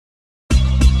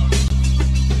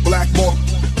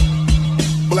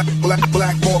black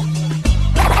more.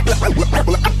 Black more.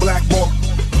 Black more.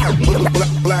 Black more.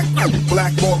 Black more.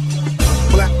 Black more.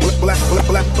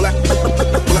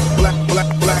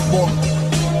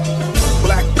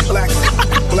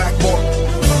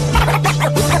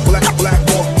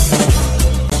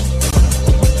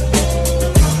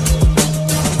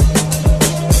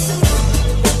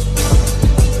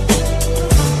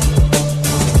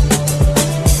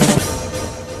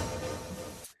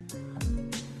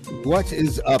 What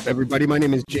is up, everybody? My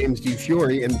name is James D.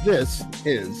 Fiore, and this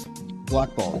is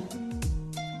Blackball.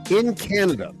 In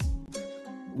Canada,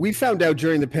 we found out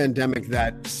during the pandemic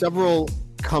that several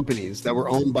companies that were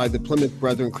owned by the Plymouth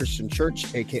Brethren Christian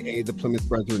Church, aka the Plymouth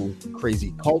Brethren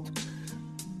Crazy Cult,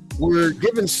 were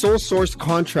given sole source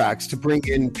contracts to bring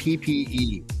in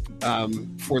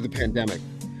PPE for the pandemic.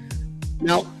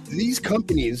 Now, these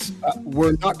companies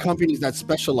were not companies that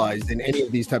specialized in any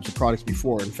of these types of products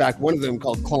before. In fact, one of them,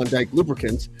 called Klondike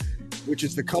Lubricants, which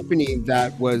is the company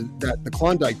that the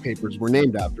Klondike Papers were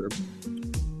named after,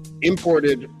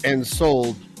 imported and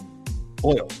sold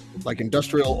oil, like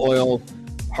industrial oil,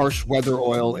 harsh weather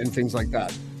oil, and things like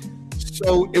that.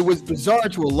 So it was bizarre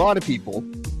to a lot of people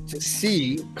to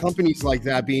see companies like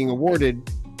that being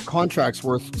awarded contracts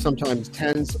worth sometimes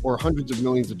tens or hundreds of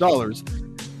millions of dollars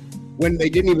when they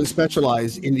didn't even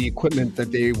specialize in the equipment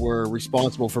that they were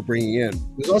responsible for bringing in.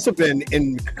 There's also been,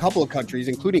 in a couple of countries,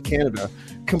 including Canada,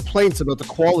 complaints about the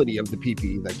quality of the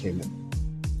PPE that came in.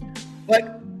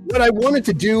 But what I wanted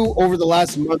to do over the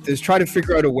last month is try to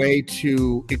figure out a way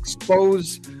to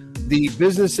expose the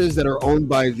businesses that are owned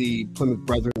by the Plymouth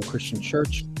Brethren Christian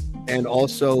Church, and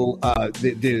also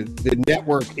the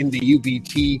network in the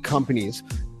UBT companies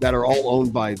that are all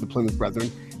owned by the Plymouth Brethren,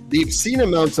 the obscene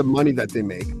amounts of money that they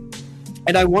make.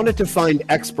 And I wanted to find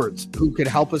experts who could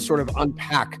help us sort of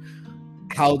unpack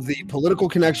how the political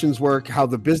connections work, how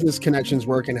the business connections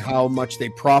work, and how much they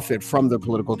profit from the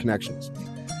political connections.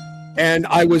 And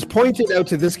I was pointed out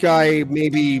to this guy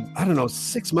maybe,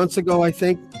 6 months ago, I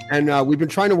think. And we've been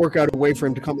trying to work out a way for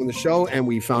him to come on the show, and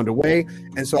we found a way.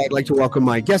 And so I'd like to welcome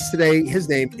my guest today. His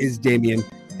name is Damien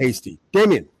Hasty.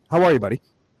 Damien, how are you, buddy?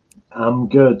 I'm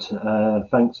good.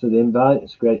 Thanks for the invite.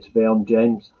 It's great to be on,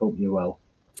 James. Hope you're well.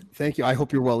 Thank you. I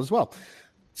hope you're well as well.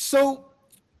 So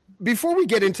before we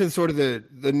get into sort of the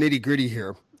nitty gritty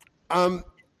here,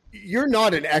 you're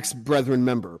not an ex-Brethren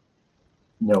member.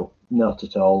 No, not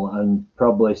at all. And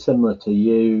probably similar to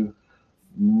you,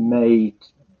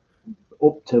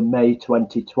 up to May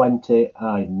 2020,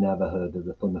 I never heard of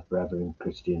the Plymouth Brethren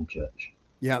Christian Church.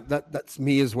 Yeah, that's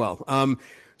me as well.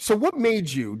 So what made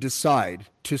you decide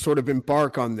to sort of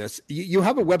embark on this? You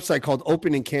have a website called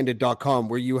openandcandid.com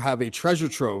where you have a treasure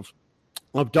trove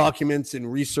of documents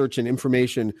and research and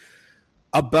information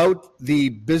about the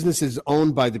businesses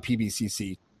owned by the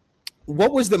PBCC.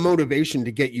 What was the motivation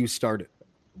to get you started?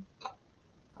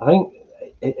 I think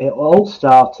it all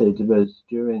started was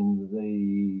during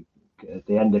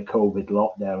the end of COVID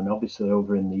lockdown. Obviously,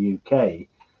 over in the UK,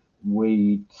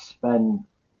 we spent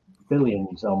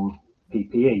billions on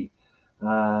PPE,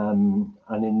 and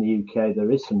in the UK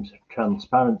there is some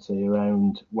transparency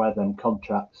around where them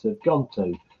contracts have gone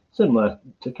to, similar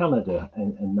to Canada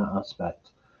in that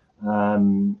aspect.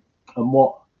 And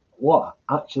what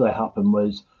actually happened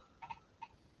was,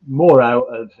 more out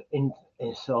of in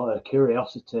sort of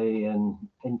curiosity and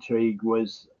intrigue,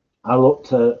 was I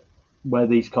looked at where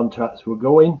these contracts were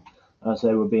going as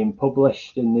they were being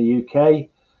published in the UK.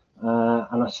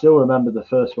 And I still remember the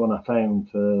first one I found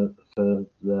for the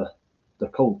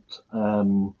cult,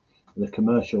 the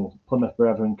commercial Plymouth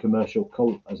Brethren commercial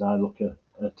cult, as I look at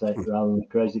it, rather than the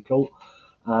crazy cult.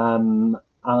 And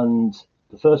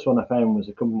the first one I found was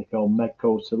a company called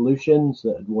Medco Solutions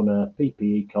that had won a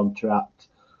PPE contract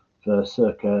for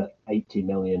circa 80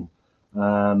 million.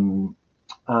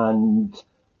 And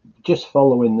just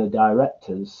following the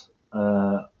directors,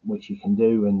 which you can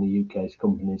do in the UK's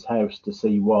Companies House, to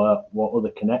see what other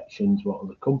connections, what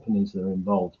other companies they're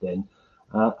involved in,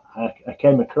 I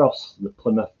came across the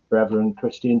Plymouth Brethren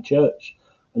Christian Church,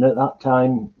 and at that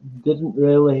time didn't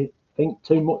really think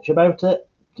too much about it.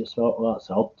 Just thought, well, that's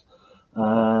odd.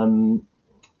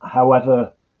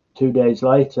 However, 2 days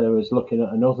later, I was looking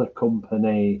at another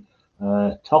company,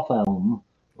 Top Elm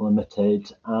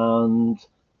Limited, and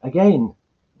again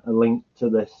a link to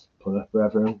this Plymouth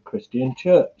Brethren Christian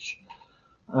Church.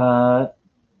 So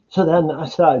then I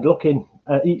started looking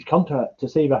at each contract to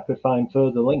see if I could find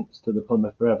further links to the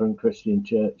Plymouth Brethren Christian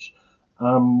Church.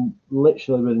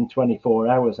 Literally within 24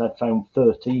 hours, I'd found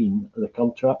 13 of the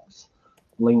contracts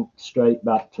linked straight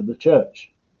back to the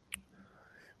church.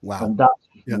 Wow. And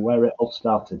that's where it all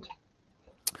started.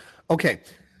 Okay.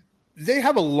 they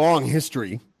have a long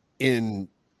history in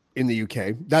the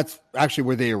UK. That's actually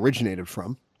where they originated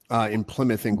from, in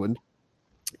Plymouth, England.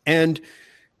 And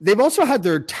they've also had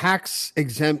their tax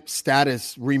exempt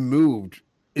status removed.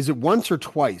 Is it once or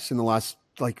twice in the last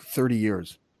like 30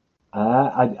 years?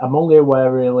 I'm only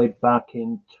aware really back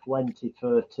in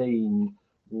 2013,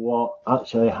 what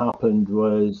actually happened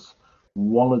was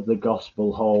one of the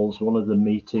gospel halls, one of the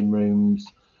meeting rooms,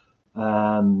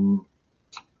 had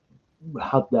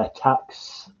their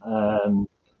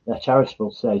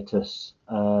charitable status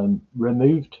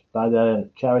removed by the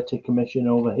Charity Commission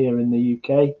over here in the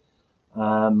UK.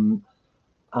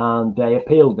 And they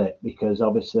appealed it because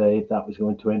obviously that was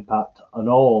going to impact on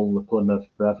all the Plymouth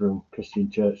Brethren Christian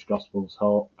Church gospel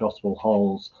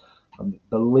halls. I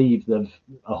believe there's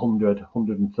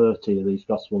 130 of these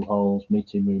gospel halls,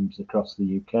 meeting rooms across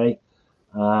the UK.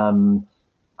 And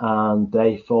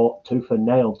they fought tooth and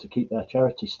nail to keep their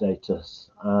charity status.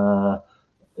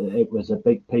 It was a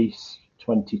big piece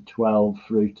 2012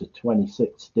 through to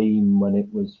 2016 when it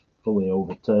was fully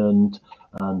overturned,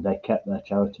 and they kept their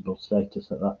charitable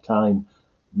status at that time.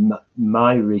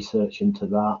 My research into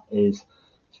that is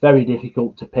it's very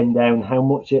difficult to pin down how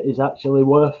much it is actually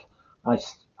worth.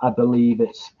 I believe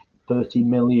it's 30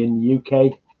 million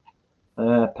UK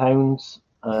pounds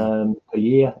per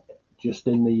year just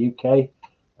in the UK,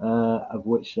 of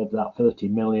which of that 30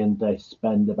 million they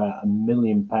spend about £1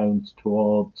 million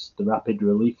towards the Rapid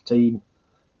Relief Team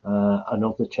and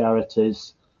other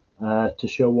charities to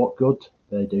show what good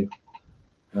they do.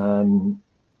 I'm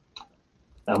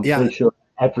pretty sure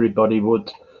everybody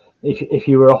would, if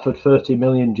you were offered 30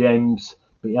 million, James,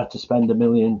 but you had to spend £1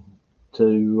 million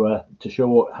to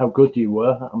show how good you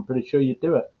were, I'm pretty sure you'd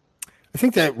do it. I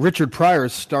think that Richard Pryor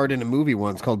starred in a movie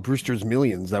once called Brewster's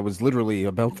Millions that was literally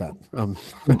about that.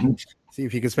 See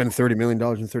if he could spend $30 million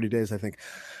in 30 days, I think.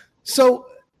 So,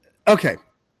 okay.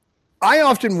 I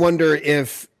often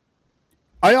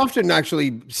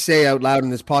actually say out loud in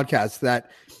this podcast that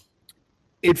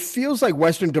it feels like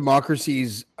Western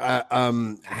democracies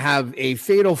have a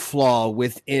fatal flaw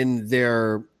within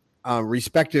their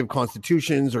respective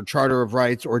constitutions or charter of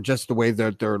rights, or just the way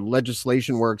that their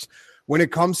legislation works when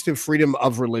it comes to freedom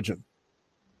of religion.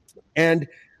 And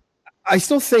I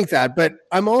still think that, but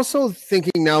I'm also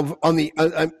thinking now on the,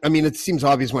 I mean, it seems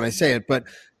obvious when I say it, but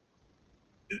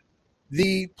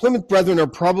the Plymouth Brethren are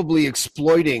probably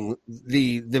exploiting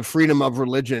the freedom of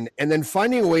religion and then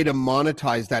finding a way to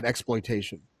monetize that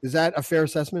exploitation. Is that a fair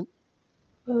assessment?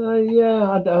 Yeah,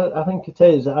 I think it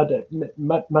is.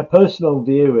 My personal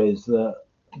view is that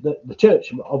the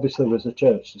church obviously was a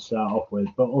church to start off with,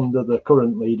 but under the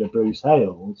current leader, Bruce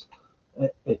Hales,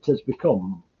 it has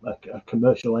become a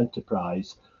commercial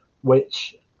enterprise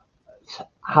which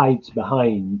hides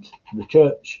behind the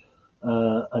church.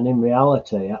 And in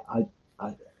reality,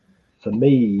 for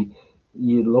me,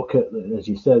 you look at, as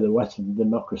you say, the Western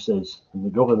democracies and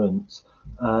the governments,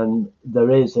 and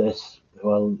there is this,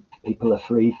 well, people are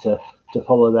free to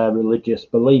follow their religious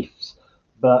beliefs.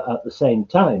 But at the same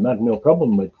time, I have no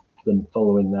problem with them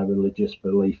following their religious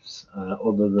beliefs,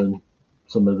 other than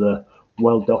some of the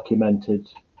well-documented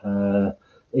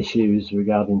issues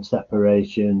regarding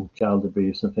separation, child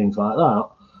abuse, and things like that.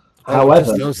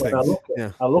 However, when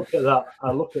I look at that,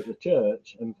 I look at the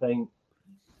church and think,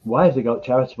 why have they got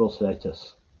charitable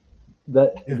status?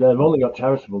 They've only got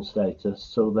charitable status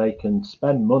so they can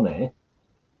spend money.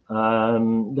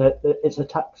 It's a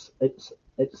tax. It's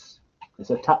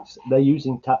a tax. They're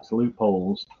using tax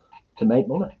loopholes to make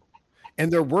money.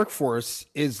 And their workforce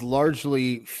is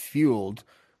largely fueled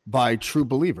by true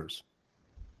believers.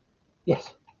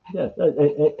 Yes. Yeah.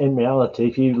 In reality,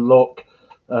 if you look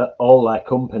at all their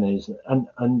companies, and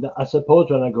I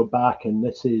suppose when I go back, and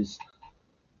this is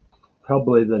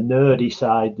probably the nerdy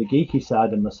side, the geeky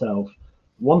side of myself,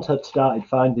 once I'd started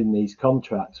finding these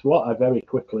contracts, what I very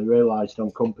quickly realised on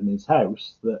Companies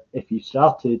House, that if you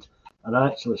started, and I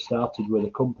actually started with a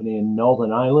company in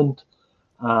Northern Ireland,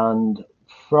 and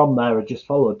from there I just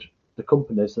followed the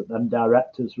companies that them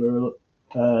directors were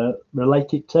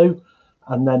related to,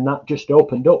 and then that just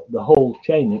opened up the whole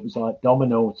chain. It was like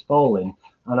dominoes falling,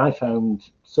 and I found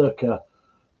circa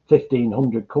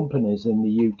 1,500 companies in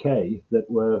the UK that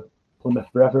were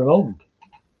Plymouth Brethren owned.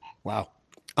 Wow.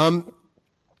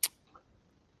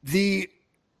 The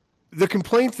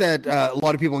complaint that a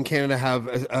lot of people in Canada have,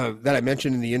 that I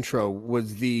mentioned in the intro,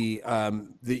 was the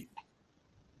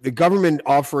government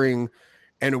offering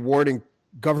and awarding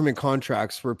government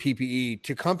contracts for PPE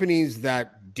to companies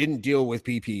that didn't deal with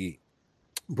PPE.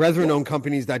 Brethren-owned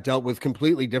companies that dealt with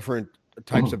completely different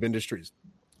types of industries.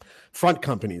 Front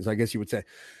companies, I guess you would say.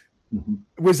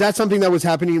 Was that something that was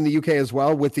happening in the UK as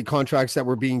well with the contracts that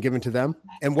were being given to them?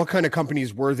 And what kind of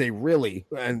companies were they really,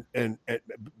 and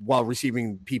while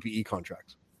receiving PPE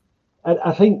contracts?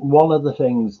 I think one of the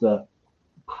things that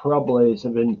probably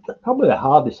the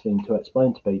hardest thing to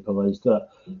explain to people is that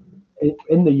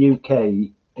in the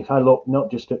UK, if I look not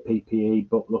just at PPE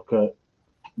but look at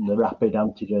the rapid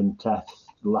antigen tests,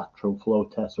 lateral flow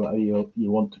tests, whatever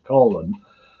you want to call them,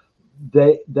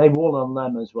 they won on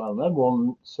them as well. They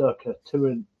won circa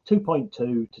 2.2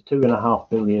 to 2.5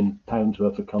 billion pounds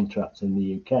worth of contracts in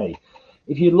the UK.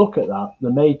 If you look at that,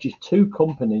 the major two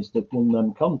companies that won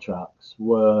them contracts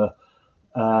were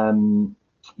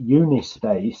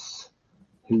Unispace,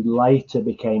 who later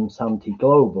became Santi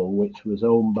Global, which was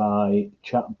owned by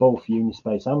both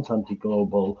Unispace and Santi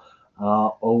Global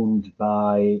are owned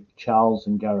by Charles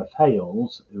and Gareth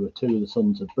Hales, who are two of the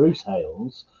sons of Bruce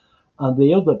Hales. And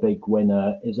the other big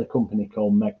winner is a company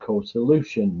called Medco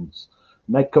Solutions.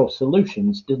 Medco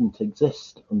Solutions didn't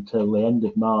exist until the end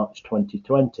of March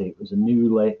 2020. It was a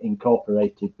newly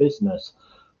incorporated business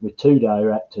with two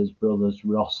directors, brothers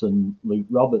Ross and Luke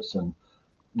Robertson.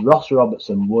 Ross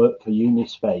Robertson worked for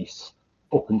Unispace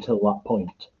up until that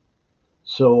point.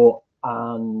 So,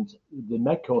 and the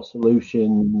Medco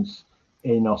Solutions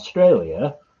in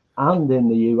Australia and in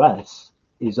the US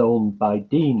is owned by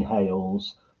Dean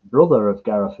Hales, brother of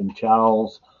Gareth and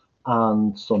Charles,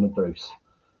 and son of Bruce.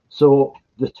 So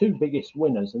the two biggest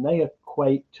winners, and they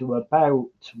equate to about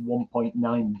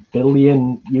 1.9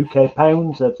 billion UK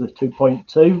pounds of the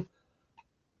 2.2,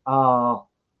 are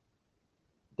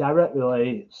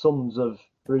directly sons of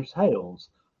Bruce Hales.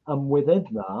 And within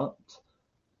that,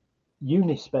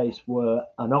 Unispace were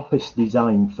an office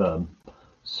design firm.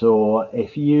 So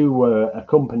if you were a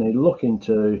company looking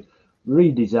to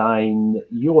redesign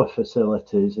your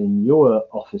facilities in your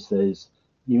offices,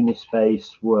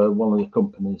 Unispace were one of the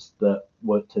companies that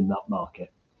worked in that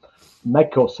market.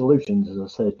 Medco Solutions, as I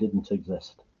said, didn't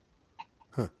exist.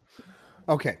 Huh.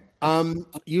 Okay.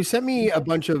 You sent me a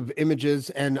bunch of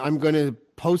images, and I'm going to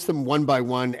post them one by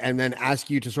one and then ask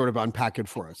you to sort of unpack it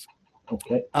for us.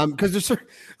 Okay. Because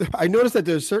I noticed that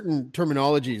there's certain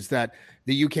terminologies that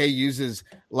the UK uses,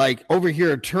 like over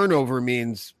here, turnover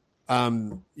means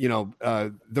the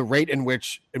rate in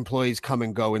which employees come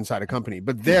and go inside a company.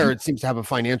 But there, it seems to have a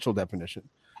financial definition.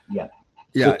 Yeah.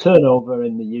 Yeah. So turnover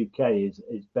in the UK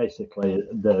is basically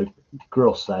the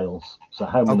gross sales. So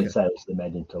how many sales they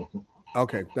made in total.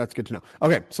 Okay, that's good to know.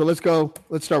 Okay, so let's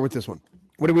start with this one.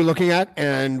 What are we looking at,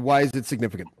 and why is it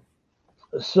significant?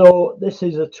 So this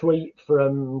is a tweet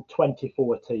from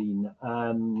 2014.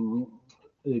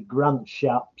 Grant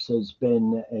Shapps is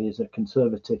a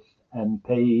Conservative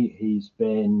MP. He's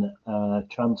been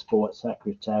Transport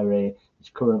Secretary. He's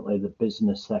currently the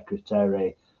Business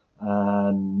Secretary.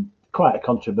 Quite a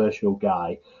controversial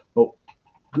guy. But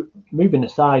moving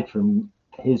aside from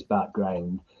his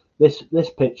background, this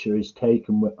picture is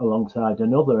taken alongside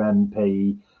another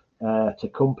MP at a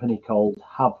company called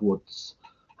Havwoods.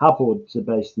 Havwoods are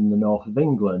based in the north of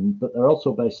England, but they're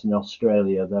also based in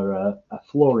Australia. They're a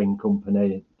flooring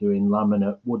company doing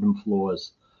laminate wooden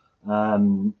floors.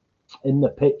 In the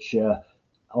picture,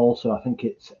 also, I think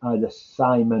it's either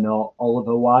Simon or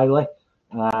Oliver Wiley.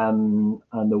 And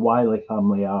the Wiley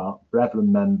family are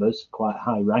Brethren members, quite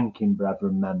high-ranking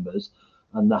Brethren members.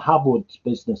 And the Havwoods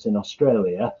business in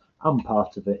Australia, and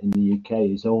part of it in the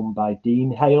UK, is owned by Dean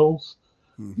Hales.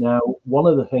 Now, one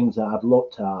of the things that I've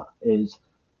looked at is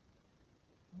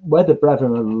where the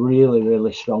Brethren are really,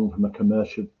 really strong from a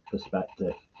commercial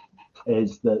perspective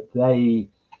is that they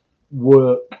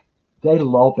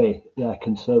lobby their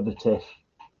Conservative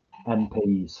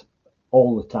MPs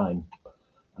all the time.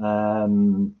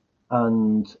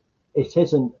 And it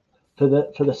isn't for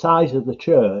the size of the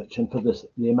church and for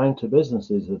the amount of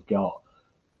businesses they've got.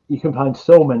 You can find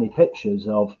so many pictures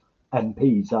of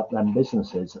MPs at them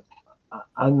businesses,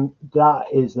 and that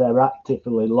is they're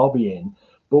actively lobbying.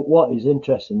 But what is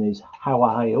interesting is how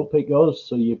high up it goes.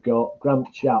 So you've got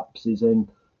Grant Shapps is in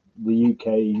the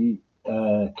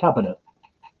UK cabinet.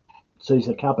 So he's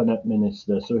a cabinet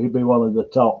minister. So he'd be one of the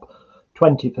top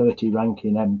 20-30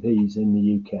 ranking MPs in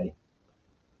the UK,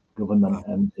 government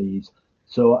MPs.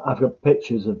 So I've got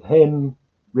pictures of him,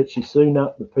 Richie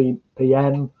Sunak, the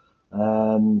PM,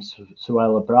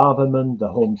 Suella Braverman, the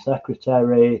Home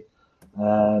Secretary,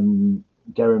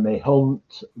 Jeremy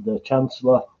Hunt, the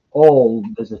Chancellor, all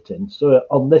visiting. So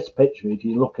on this picture, if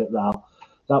you look at that,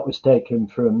 that was taken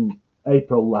from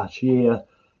April last year.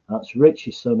 That's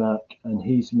Richie Sunak, and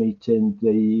he's meeting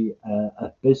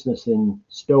a business in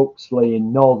Stokesley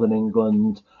in Northern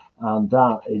England, and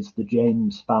that is the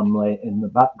James family in the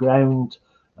background.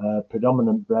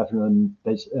 predominant Brethren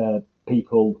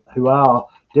people who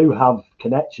do have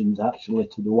connections actually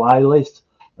to the Wileys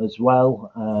as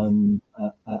well,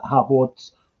 at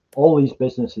Harwoods. All these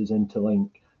businesses interlink,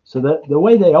 so that the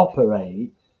way they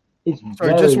operate is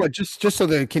just so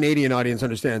the Canadian audience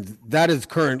understands, that is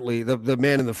currently the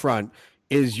man in the front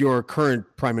is your current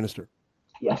Prime Minister.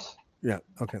 Yes. Yeah.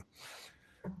 Okay.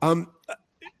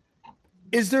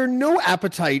 Is there no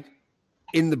appetite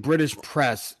in the British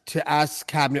press to ask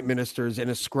cabinet ministers in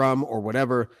a scrum or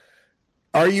whatever,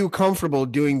 are you comfortable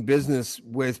doing business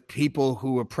with people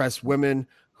who oppress women,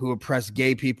 who oppress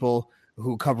gay people,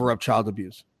 who cover up child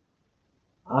abuse?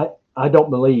 I don't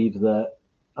believe that.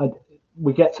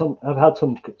 We get some. I've had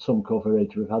some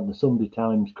coverage. We've had the Sunday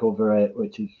Times cover it,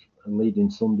 which is a leading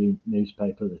Sunday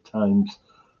newspaper. The Times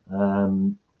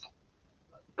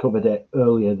covered it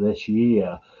earlier this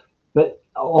year, but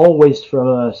always from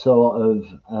a sort of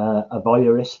a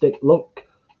voyeuristic look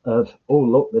of, oh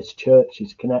look, this church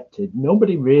is connected.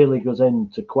 Nobody really goes in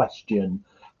to question,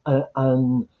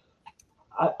 and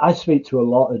I speak to a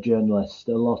lot of journalists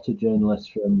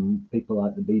from people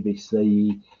like the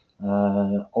BBC,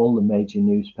 all the major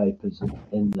newspapers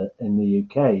in the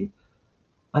UK,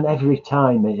 and every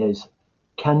time it is,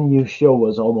 can you show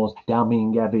us almost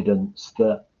damning evidence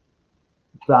that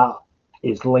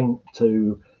is linked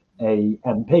to a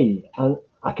MP? And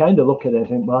I kind of look at it and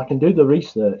think, well, I can do the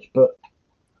research, but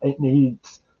it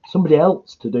needs somebody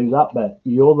else to do that bit.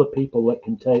 You're the people that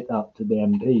can take that to the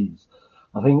MPs.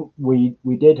 I think we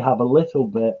did have a little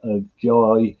bit of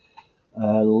joy.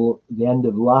 The end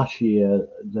of last year,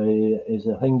 there is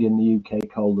a thing in the UK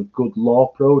called the Good Law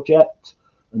Project.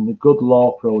 And the Good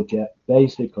Law Project,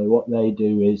 basically what they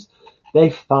do is they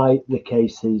fight the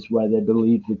cases where they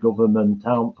believe the government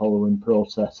aren't following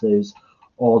processes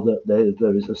or that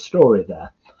there is a story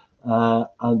there.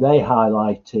 And they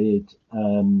highlighted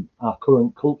our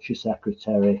current Culture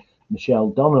Secretary,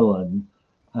 Michelle Donnellan,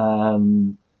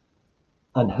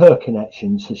 and her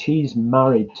connection. So she's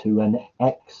married to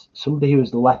somebody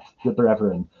who's left the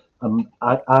Brethren.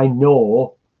 I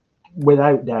know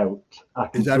without doubt, I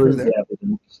can prove the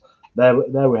evidence.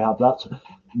 There we have. That's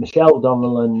Michelle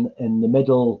Donnellan in the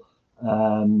middle.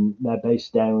 They're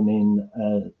based down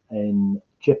in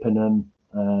Chippenham,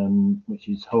 which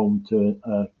is home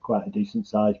to quite a decent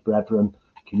sized Brethren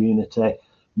community.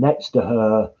 Next to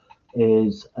her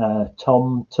is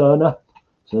Tom Turner.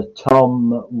 So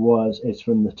Tom is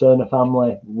from the Turner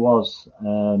family, was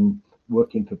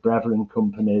working for Brethren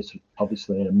companies,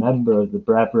 obviously a member of the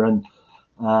Brethren,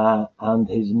 and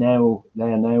they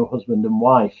are now husband and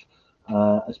wife.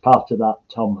 As part of that,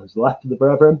 Tom has left the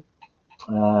Brethren,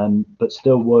 but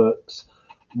still works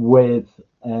with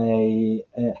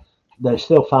there's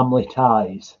still family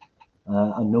ties.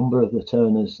 A number of the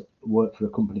Turners work for a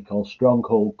company called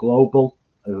Stronghold Global,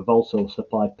 who have also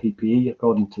supplied PPE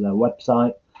according to their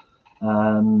website.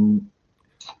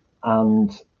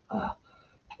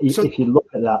 If you look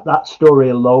at that story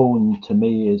alone, to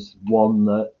me, is one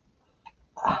that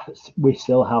we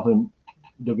still haven't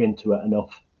dug into it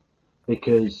enough.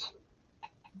 Because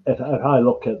if I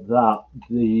look at that,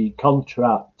 the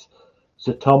contract,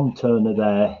 so Tom Turner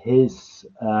there, his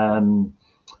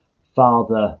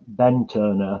father, Ben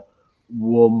Turner,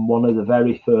 won one of the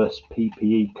very first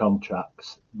PPE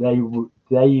contracts.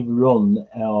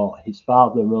 His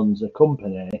father runs a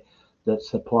company that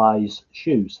supplies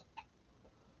shoes.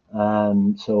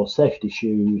 So safety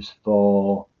shoes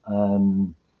for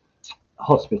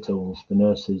hospitals, for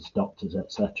nurses, doctors,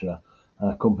 etc.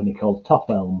 A company called Top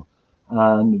Elm.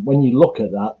 And when you look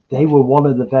at that, they were one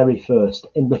of the very first,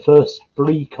 in the first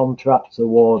 3 contracts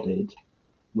awarded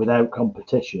without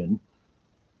competition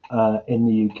in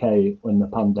the UK when the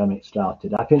pandemic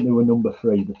started. I think they were number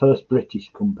 3, the first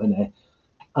British company.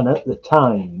 And at the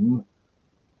time,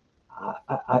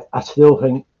 I still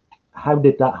think, how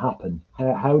did that happen?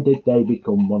 How did they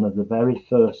become one of the very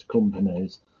first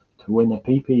companies to win a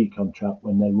PPE contract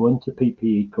when they weren't a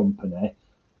PPE company?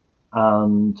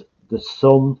 And the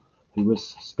son, who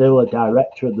was still a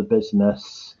director of the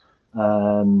business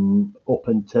up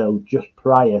until just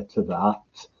prior to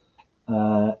that,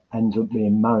 ends up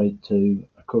being married to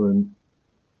a current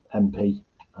MP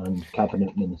and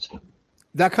cabinet minister.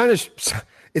 That kind of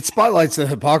it spotlights the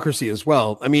hypocrisy as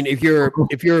well. I mean, if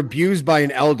you're abused by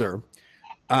an elder,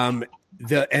 and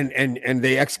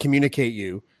they excommunicate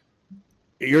you,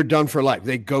 you're done for life.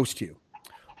 They ghost you.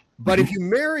 But if you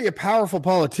marry a powerful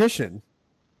politician,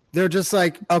 they're just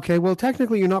like, okay, well,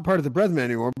 technically you're not part of the Brethren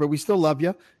anymore, but we still love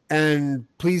you, and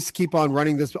please keep on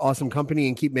running this awesome company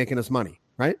and keep making us money,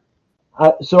 right?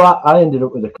 So I ended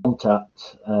up with a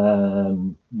contact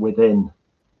within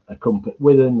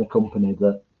within the company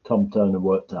that Tom Turner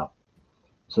worked at.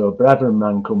 So a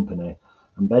brethren-run company,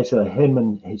 and basically him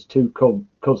and his two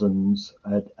cousins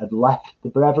had left the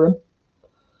brethren,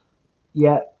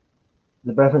 yet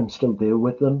the brethren still deal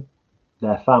with them.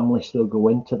 Their family still go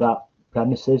into that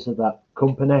premises of that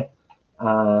company,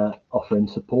 offering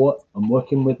support and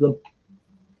working with them.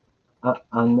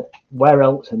 And where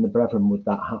else in the brethren would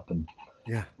that happen?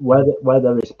 Yeah. Where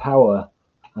there is power,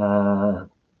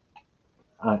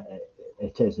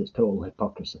 it's total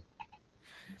hypocrisy.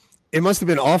 It must have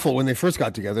been awful when they first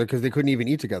got together because they couldn't even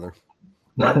eat together.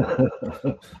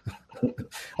 I'll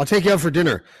take you out for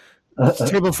dinner.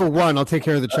 Table for one. I'll take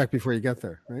care of the check before you get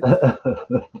there. Right?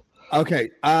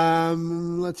 Okay.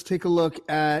 Let's take a look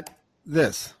at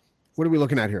this. What are we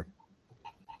looking at here?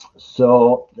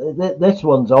 So this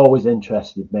one's always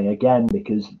interested me, again,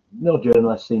 because no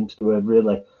journalist seems to have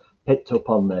really picked up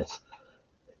on this.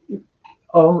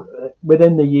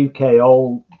 Within the UK,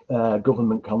 all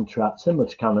government contracts, similar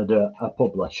to Canada, are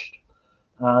published.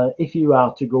 If you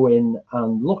are to go in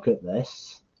and look at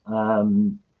this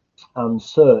and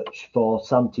search for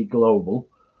Santee Global,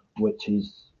 which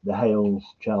is the Hales,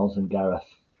 Charles and Gareth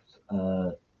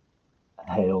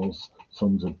Hales,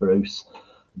 sons of Bruce,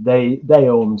 they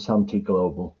own Santee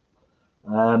Global.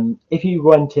 If you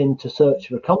went in to search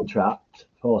for a contract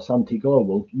for Santee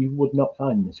Global, you would not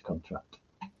find this contract.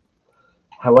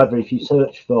 However, if you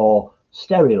search for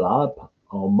Sterilab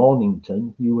or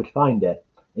Mornington, you would find it.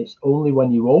 It's only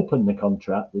when you open the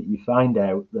contract that you find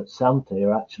out that Santee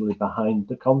are actually behind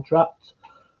the contract.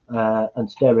 And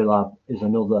Sterilab is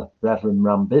another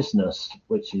brethren-run business,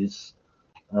 which is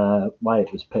why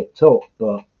it was picked up.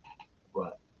 But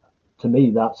to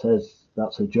me, that says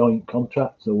that's a joint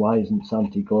contract. So why isn't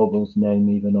Santee Global's name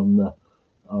even on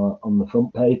the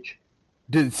front page?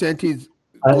 Did Santee's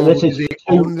they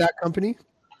own that company?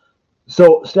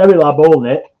 So Sterilab own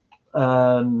it.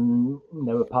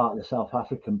 They were part of the South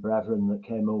African brethren that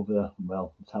came over.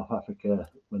 Well, South Africa,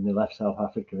 when they left South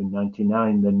Africa in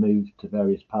 '99, they moved to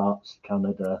various parts,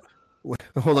 Canada.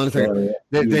 Hold on a second.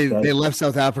 Australia, They left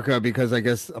South Africa because I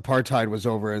guess apartheid was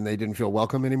over and they didn't feel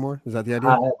welcome anymore. Is that the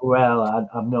idea?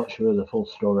 I'm not sure of the full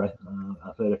story.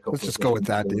 I've heard a couple. Let's just go with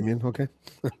that, Damien. Okay.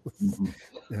 Mm-hmm.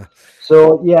 Yeah.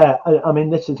 So yeah, I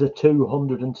mean, this is a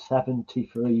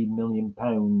 £273 million. I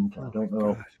don't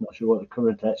know. I'm not sure what the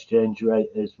current exchange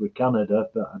rate is with Canada,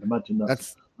 but I'd imagine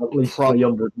that's at least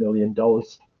 $300 million.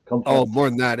 Contract. Oh, more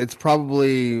than that. It's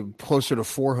probably closer to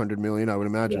 400 million, I would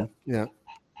imagine. Yeah.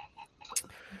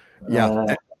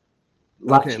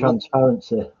 Lacks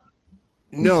transparency.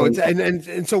 No, it's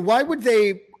and so why would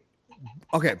they?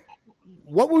 Okay,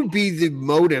 what would be the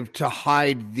motive to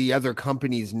hide the other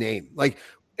company's name? Like,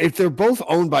 if they're both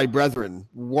owned by brethren,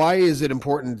 why is it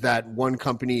important that one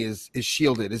company is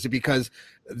shielded? Is it because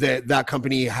that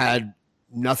company had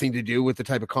nothing to do with the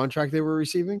type of contract they were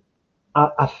receiving?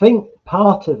 I think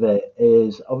part of it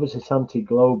is obviously Santee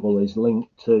Global is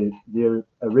linked to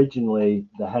originally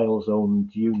the Hales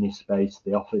owned Unispace,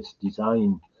 the office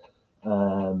design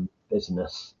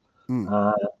business,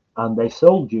 and they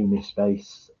sold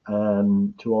Unispace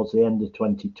towards the end of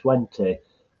 2020,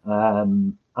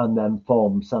 and then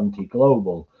formed Santee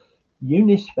Global.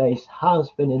 Unispace has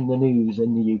been in the news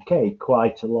in the UK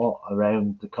quite a lot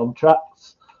around the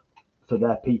contracts for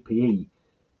their PPE.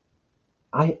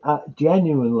 I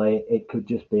genuinely, it could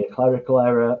just be a clerical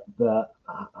error, but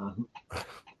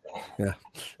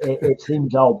it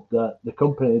seems odd that the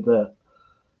company that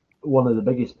one of the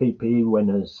biggest PPE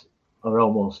winners are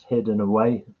almost hidden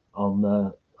away on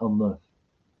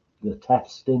the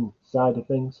testing side of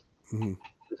things. Mm-hmm.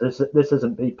 This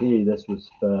isn't PPE. This was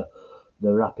for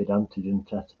the rapid antigen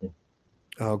testing.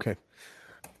 Okay.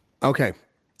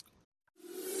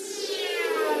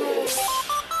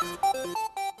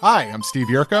 Hi, I'm Steve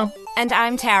Yerko. And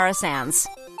I'm Tara Sands.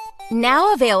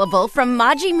 Now available from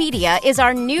Maji Media is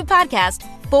our new podcast,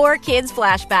 4Kids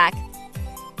Flashback.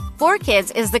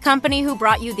 4Kids is the company who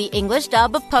brought you the English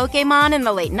dub of Pokemon in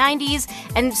the late 90s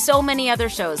and so many other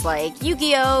shows like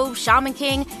Yu-Gi-Oh!, Shaman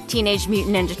King, Teenage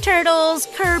Mutant Ninja Turtles,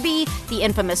 Kirby, the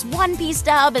infamous One Piece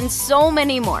dub, and so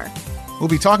many more. We'll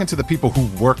be talking to the people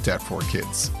who worked at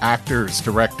 4Kids. Actors,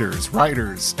 directors,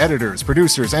 writers, editors,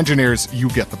 producers, engineers, you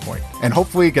get the point. And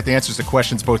hopefully get the answers to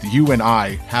questions both you and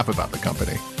I have about the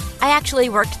company. I actually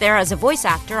worked there as a voice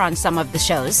actor on some of the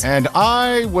shows. And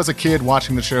I was a kid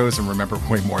watching the shows and remember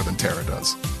way more than Tara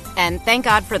does. And thank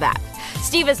God for that.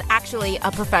 Steve is actually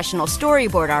a professional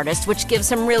storyboard artist, which gives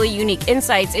some really unique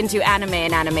insights into anime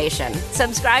and animation.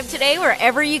 Subscribe today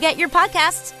wherever you get your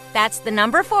podcasts. That's the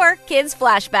number 4 Kids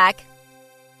Flashback.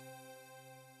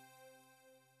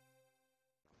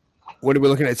 What are we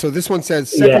looking at? So this one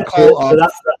says Yeah, second call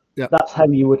off. that's how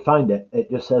you would find it. It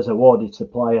just says awarded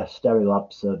supplier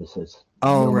Sterilab services.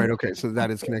 Oh, right. Okay. So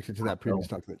that is connected to that previous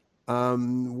document.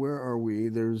 Where are we?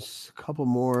 There's a couple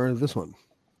more. This one.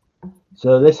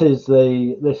 So this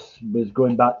was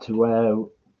going back to where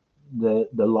the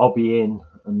lobbying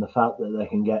and the fact that they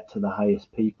can get to the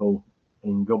highest people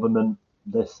in government.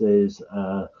 This is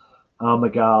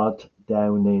Armaguard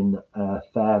down in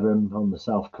Fareham on the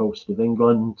south coast of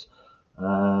England.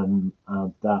 And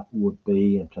that would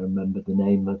be, I'm trying to remember the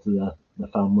name of the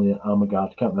family at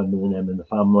Armaguard. I can't remember the name of the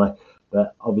family,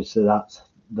 but obviously that's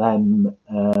them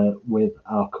with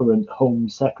our current Home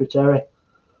Secretary,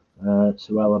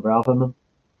 Suella Braverman.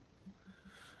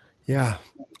 Yeah.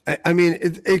 I mean,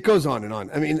 it goes on and on.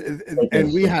 I mean,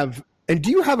 and we have, and do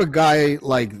you have a guy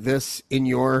like this in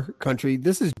your country?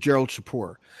 This is Gerald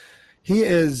Chipor. He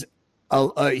is,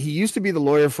 he used to be the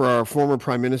lawyer for our former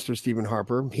Prime Minister, Stephen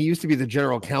Harper. He used to be the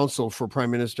general counsel for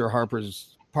Prime Minister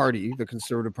Harper's party, the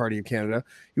Conservative Party of Canada.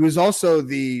 He was also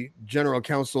the general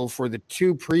counsel for the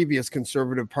two previous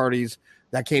Conservative parties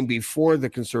that came before the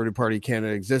Conservative Party of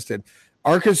Canada existed.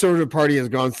 Our Conservative Party has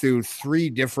gone through three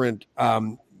different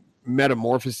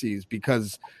metamorphoses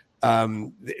because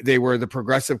they were the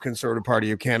Progressive Conservative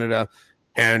Party of Canada,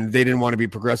 and they didn't want to be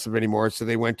progressive anymore. So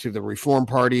they went to the Reform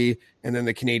Party and then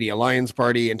the Canadian Alliance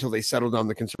Party until they settled on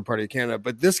the Conservative Party of Canada.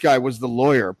 But this guy was the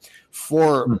lawyer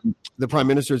for the prime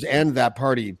ministers and that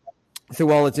party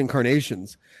through all its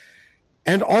incarnations.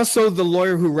 And also the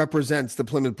lawyer who represents the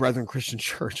Plymouth Brethren Christian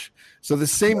Church. So the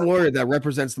same lawyer that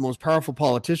represents the most powerful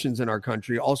politicians in our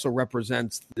country also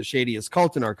represents the shadiest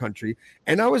cult in our country.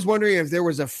 And I was wondering if there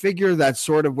was a figure that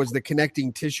sort of was the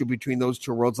connecting tissue between those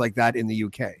two worlds like that in the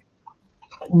UK.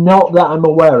 Not that I'm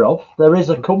aware of. There is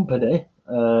a company,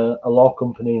 a law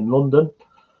company in London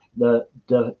that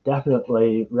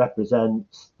definitely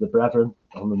represents the Brethren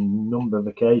on a number of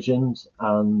occasions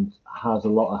and has a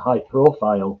lot of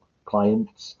high-profile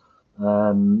clients,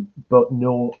 but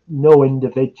no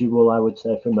individual, I would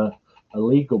say, from a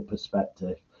legal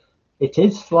perspective. It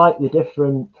is slightly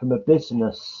different from a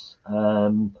business,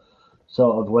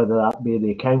 sort of whether that be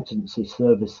the accountancy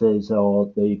services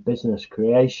or the business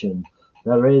creation.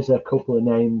 There is a couple of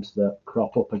names that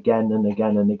crop up again and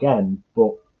again and again,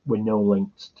 but with no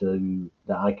links to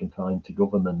that I can find to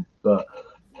government. But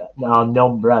are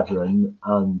non-Brethren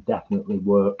and definitely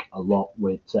work a lot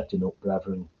with setting up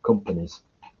Brethren companies.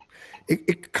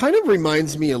 It kind of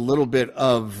reminds me a little bit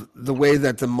of the way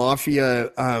that the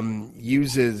mafia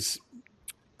uses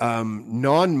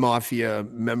non-mafia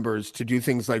members to do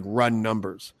things like run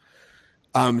numbers.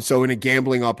 So in a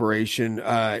gambling operation,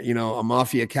 a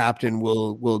mafia captain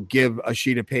will give a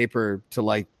sheet of paper to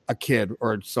like a kid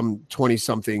or some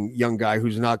 20-something young guy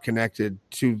who's not connected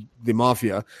to the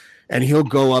mafia, and he'll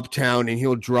go uptown and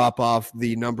he'll drop off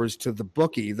the numbers to the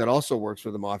bookie that also works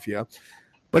for the mafia.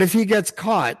 But if he gets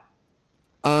caught,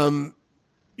 he'll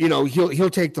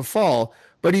take the fall.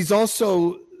 But he's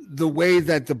also the way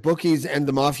that the bookies and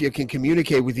the mafia can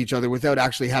communicate with each other without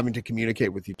actually having to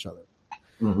communicate with each other.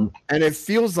 Mm-hmm. And it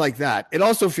feels like that. It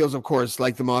also feels, of course,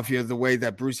 like the mafia, the way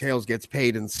that Bruce Hales gets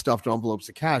paid in stuffed envelopes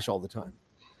of cash all the time,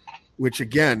 which,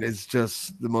 again, is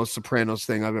just the most Sopranos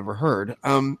thing I've ever heard.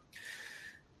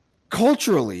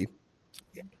 Culturally,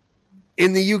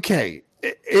 in the UK,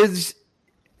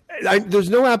 there's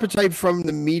no appetite from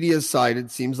the media side, it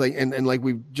seems like, and like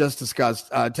we've just discussed,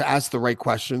 to ask the right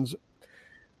questions.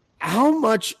 How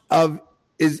much of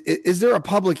is there a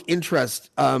public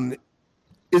interest?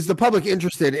 Is the public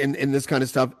interested in this kind of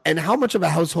stuff? And how much of a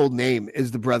household name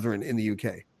is the Brethren in the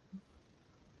UK?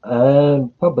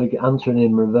 Probably answering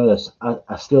in reverse.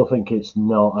 I still think it's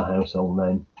not a household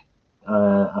name.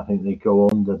 I think they go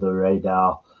under the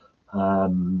radar.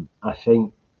 I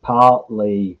think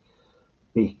partly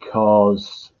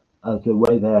because of the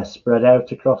way they're spread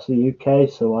out across the UK.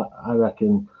 So I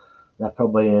reckon they're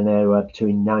probably in anywhere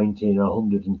between 90 and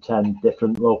 110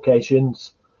 different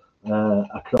locations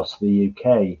across the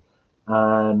UK.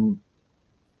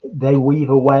 They weave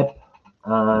a web.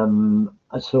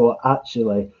 So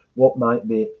actually, what might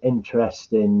be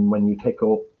interesting when you pick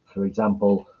up, for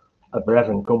example, a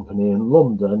Brethren company in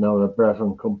London or a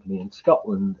Brethren company in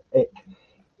Scotland,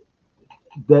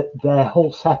 their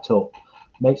whole setup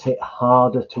makes it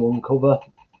harder to uncover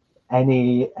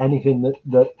anything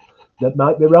that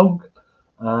might be wrong.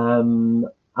 And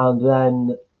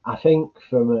then I think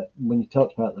when you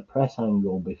talked about the press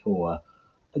angle before,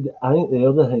 I think the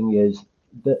other thing is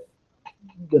that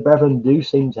the Brethren do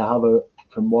seem to have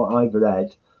from what I've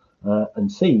read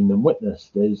and seen and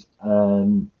witnessed, is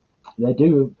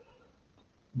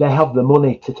they have the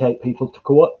money to take people to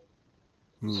court.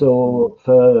 So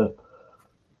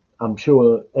I'm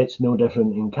sure it's no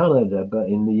different in Canada, but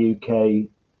in the UK,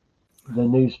 the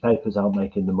newspapers aren't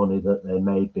making the money that they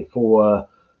made before.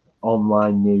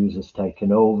 Online news has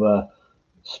taken over.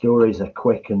 Stories are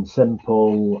quick and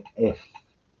simple. If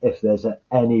there's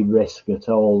any risk at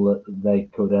all that they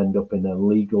could end up in a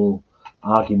legal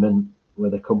argument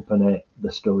with a company,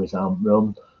 the stories aren't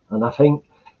run. And I think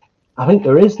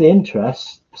there is the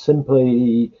interest,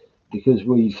 simply because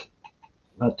we've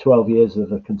had 12 years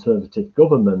of a Conservative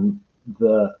government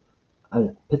that,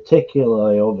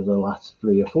 particularly over the last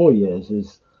 3 or 4 years,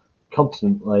 is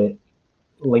constantly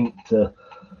linked to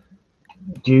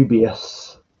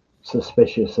dubious,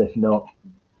 suspicious, if not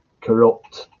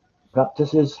corrupt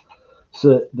practices.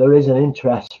 So there is an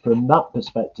interest from that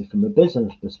perspective, from a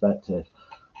business perspective.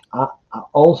 I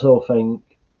also think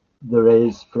there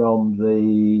is from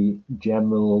the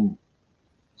general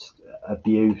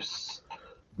abuse,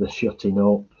 the shutting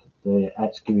up, the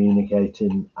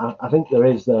excommunicating. I think there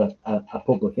is a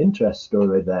public interest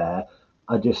story there.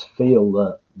 I just feel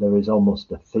that there is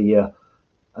almost a fear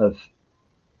of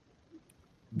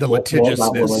The what that will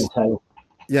litigiousness. entail.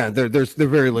 Yeah, they're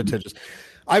very litigious.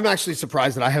 I'm actually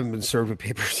surprised that I haven't been served with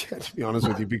papers yet, to be honest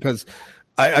with you, because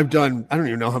I've done, I don't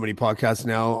even know how many podcasts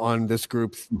now on this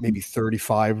group, maybe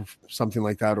 35, something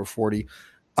like that, or 40,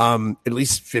 at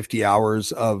least 50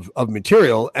 hours of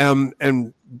material.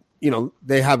 And, you know,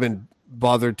 they haven't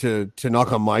bothered to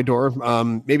knock on my door.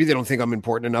 Maybe they don't think I'm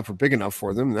important enough or big enough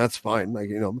for them. And that's fine. Like,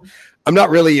 you know, I'm not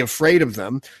really afraid of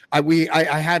them.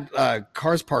 I had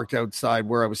cars parked outside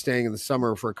where I was staying in the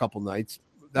summer for a couple nights.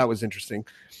 That was interesting.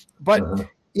 But,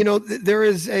 you know,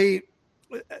 there's a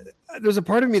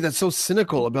part of me that's so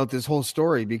cynical about this whole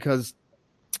story because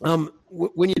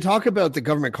when you talk about the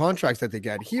government contracts that they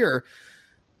get here,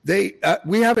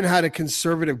 we haven't had a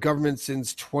conservative government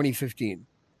since 2015.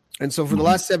 And so for the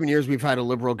last 7 years, we've had a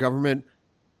liberal government.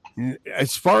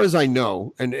 As far as I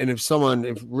know, and if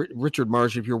Richard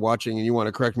Marsh, if you're watching and you want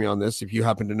to correct me on this, if you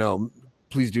happen to know,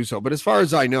 please do so. But as far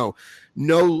as I know,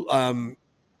 no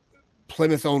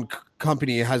Plymouth-owned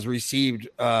company has received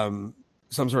some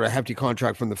sort of hefty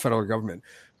contract from the federal government.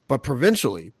 But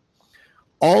provincially,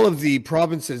 all of the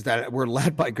provinces that were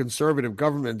led by conservative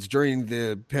governments during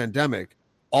the pandemic,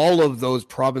 all of those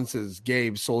provinces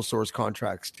gave sole source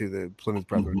contracts to the Plymouth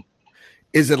Brethren.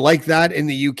 Is it like that in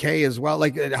the UK as well?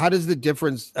 Like, how does the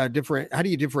difference how do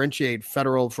you differentiate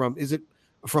federal from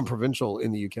provincial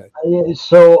in the UK?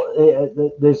 So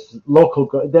there's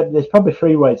there's probably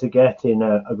 3 ways of getting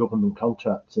a government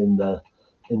contract in the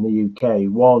UK.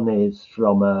 One is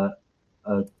from a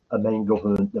main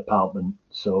government department,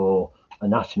 so a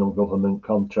national government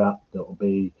contract that will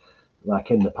be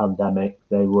like in the pandemic,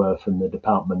 they were from the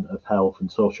Department of Health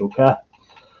and Social Care.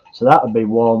 So that would be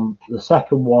one. The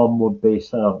second one would be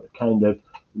sort of kind of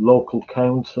local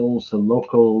councils, so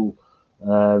local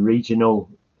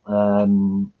regional sort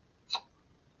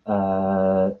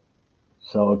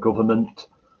of government,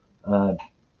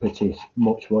 pretty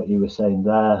much what you were saying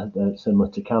there, similar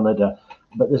to Canada.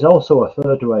 But there's also a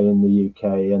third way in the UK,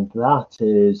 and that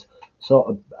is sort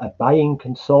of buying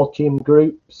consortium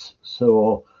groups.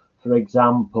 So, for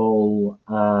example,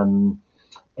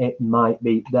 it might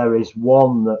be there is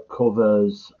one that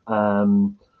covers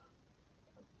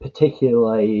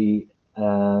particularly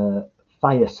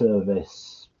fire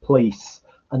service, police,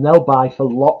 and they'll buy for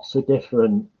lots of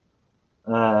different.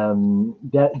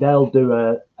 They'll do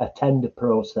a tender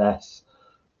process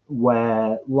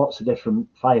where lots of different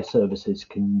fire services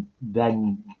can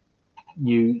then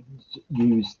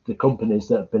use the companies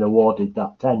that have been awarded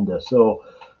that tender. So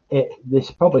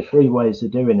there's probably 3 ways of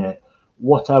doing it.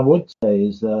 What I would say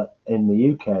is that in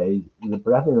the UK, the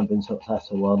Brethren have been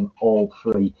successful on all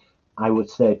 3. I would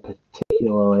say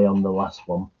particularly on the last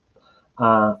one.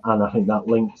 And I think that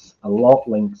links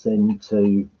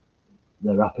into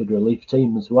the Rapid Relief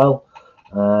Team as well.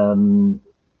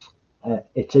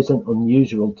 It isn't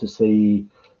unusual to see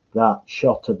that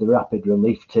shot of the Rapid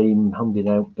Relief Team handing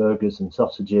out burgers and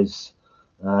sausages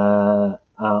at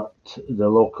the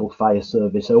local fire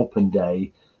service open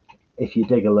day. If you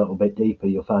dig a little bit deeper,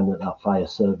 you'll find that fire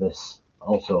service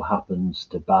also happens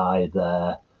to buy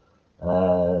their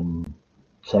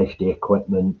safety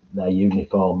equipment, their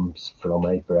uniforms from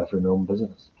a Brethren-owned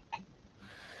business.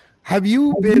 Have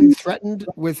you been threatened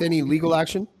with any legal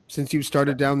action since you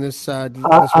started down this road?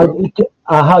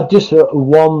 I had just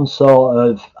one sort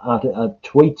of, I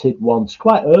tweeted once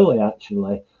quite early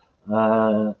actually,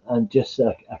 and just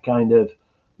a kind of,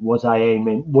 was I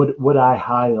aiming, would I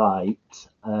highlight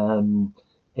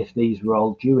if these were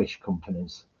all Jewish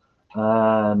companies?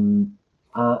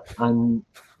 And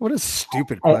What a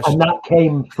stupid question. And that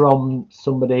came from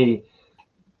somebody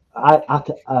at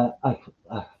a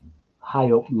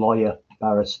high up lawyer,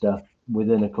 barrister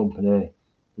within a company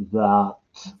that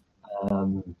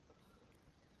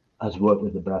has worked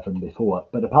with the Brethren before.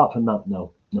 But apart from that,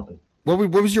 no, nothing. What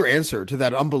was your answer to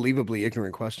that unbelievably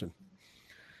ignorant question?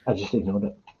 I just ignored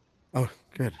it. Oh,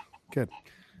 good.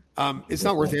 It's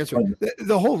not worth answering.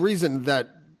 The whole reason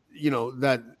that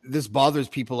that this bothers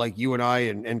people like you and I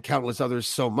and countless others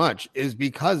so much is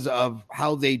because of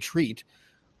how they treat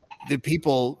the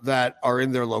people that are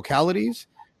in their localities,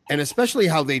 and especially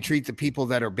how they treat the people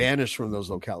that are banished from those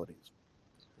localities.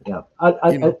 Yeah,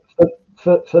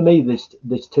 for me,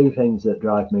 there's two things that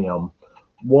drive me on.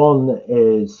 One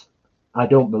is I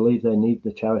don't believe they need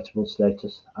the charitable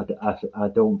status. I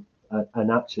don't,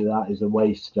 and actually that is a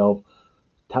waste of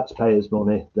taxpayers'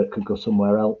 money that could go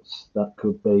somewhere else. That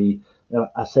could be,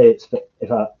 I say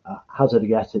if I hazard a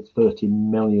guess, it's 30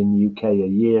 million UK a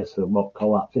year, so what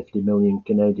call that 50 million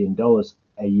Canadian dollars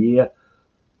a year.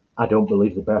 I don't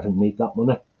believe the Brethren need that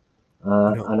money.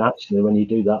 No. And actually, when you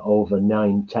do that over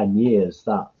 9-10 years,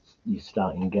 you're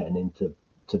starting getting into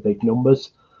big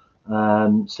numbers.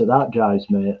 So that drives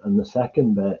me. And the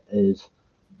second bit is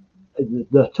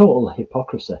the total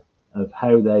hypocrisy of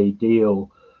how they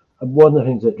deal. And one of the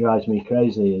things that drives me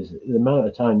crazy is the amount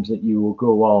of times that you will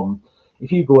go on.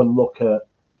 If you go and look at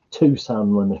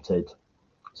Tucson Limited,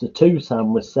 so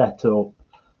Tucson was set up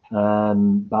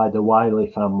by the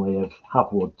Wiley family of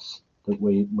Havwoods that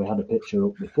we had a picture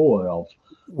up before of.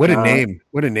 What a name!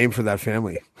 What a name for that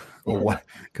family.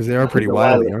 Because they are pretty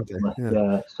wily, aren't they?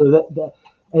 Yeah. So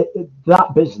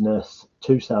that business,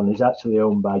 Tucson, is actually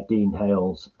owned by Dean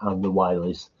Hales and the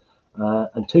Wileys,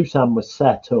 and Tucson was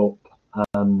set up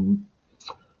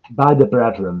by the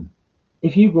Brethren.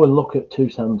 If you go and look at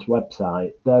Tucson's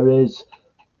website,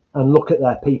 and look at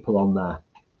their people on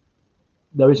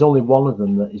there is only one of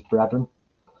them that is Brethren.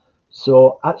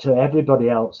 So actually everybody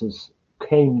else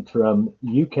came from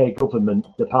UK government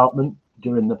department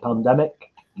during the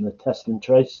pandemic, in the test and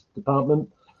trace department.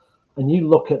 And you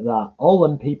look at that, all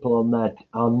them people on there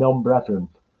are non-Brethren.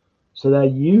 So they're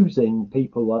using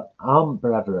people that aren't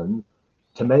Brethren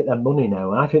to make their money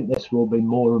now. I think this will be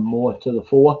more and more to the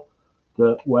fore,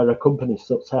 that where a company's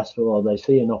successful or they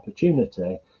see an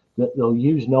opportunity, that they'll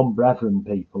use non-Brethren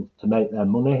people to make their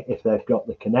money if they've got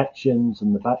the connections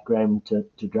and the background to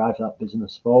drive that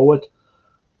business forward.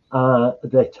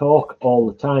 They talk all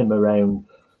the time around,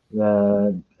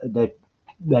 they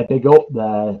big up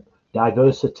their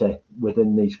diversity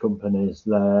within these companies,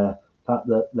 the fact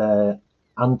that they're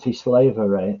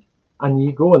anti-slavery. And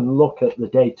you go and look at the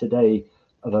day-to-day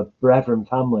of a Brethren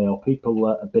family or people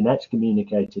that have been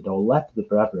excommunicated or left the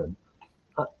Brethren,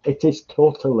 it is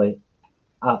totally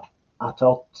at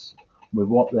odds with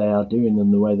what they are doing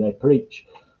and the way they preach.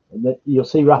 You'll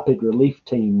see rapid relief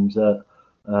teams at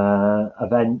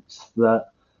events that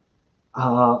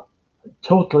are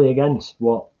totally against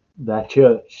what their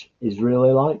church is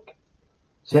really like.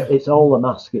 So it's all a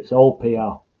mask, it's all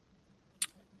PR.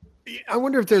 I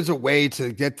wonder if there's a way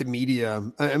to get the media.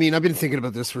 I mean, I've been thinking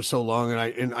about this for so long,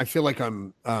 and I feel like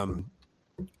I'm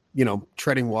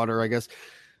treading water, I guess.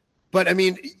 But I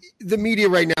mean, the media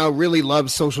right now really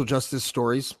loves social justice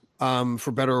stories,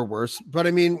 for better or worse. But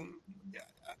I mean,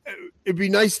 it'd be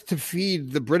nice to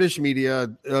feed the British media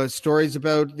stories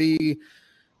about the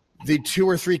 2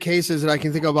 or 3 cases that I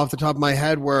can think of off the top of my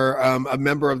head where a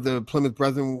member of the Plymouth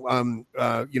Brethren,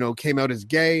 came out as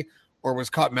gay or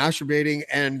was caught masturbating,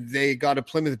 and they got a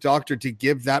Plymouth doctor to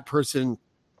give that person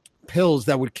pills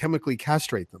that would chemically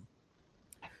castrate them.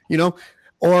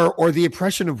 Or the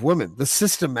oppression of women, the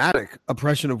systematic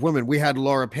oppression of women. We had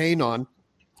Laura Payne on.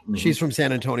 Mm-hmm. She's from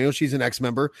San Antonio. She's an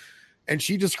ex-member. And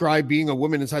she described being a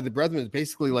woman inside the Brethren as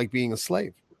basically like being a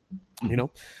slave,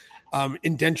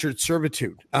 indentured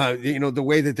servitude, the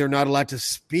way that they're not allowed to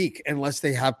speak unless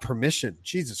they have permission.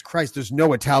 Jesus Christ, there's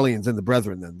no Italians in the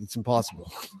Brethren then. It's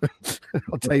impossible.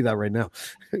 I'll tell you that right now.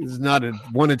 There's not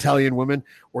one Italian woman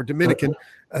or Dominican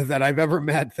that I've ever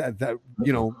met that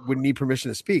would need permission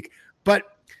to speak. But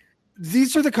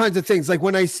these are the kinds of things, like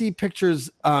when I see pictures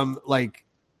like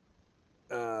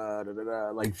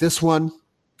this one,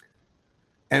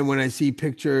 and when I see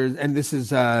pictures, and this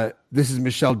is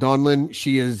Michelle Donlan.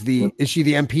 She is is she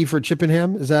the MP for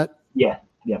Chippenham? Is that? Yeah.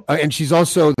 And she's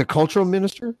also the cultural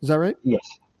minister. Is that right? Yes.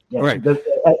 All right.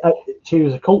 She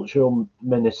was a cultural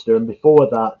minister, and before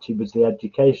that, she was the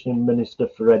education minister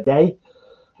for a day.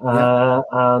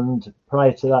 And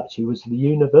prior to that, she was the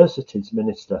universities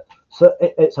minister. So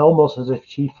it's almost as if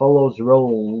she follows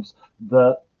roles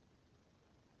that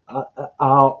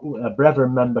our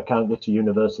brethren member can't go to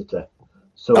university.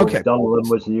 So Okay. Donnellan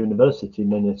was the university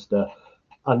minister,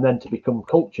 and then to become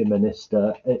culture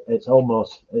minister, it's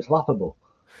laughable.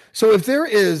 So if there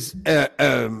is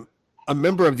a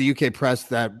member of the UK press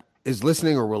that is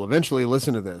listening or will eventually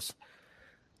listen to this,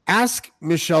 ask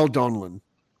Michelle Donnellan,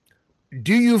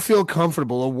 do you feel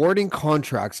comfortable awarding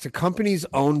contracts to companies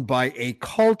owned by a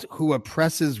cult who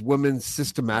oppresses women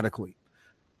systematically?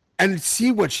 And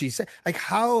see what she said. Like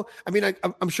how? I mean,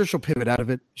 I'm sure she'll pivot out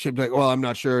of it. She'll be like, "Well, I'm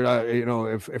not sure,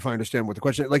 if I understand what the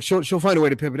question." Like she'll find a way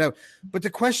to pivot out. But the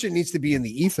question needs to be in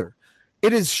the ether.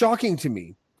 It is shocking to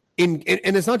me. And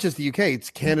it's not just the UK;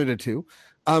 it's Canada too.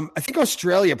 I think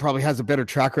Australia probably has a better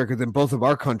track record than both of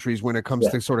our countries when it comes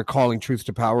to sort of calling truth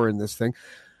to power in this thing.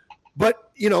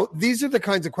 But these are the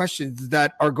kinds of questions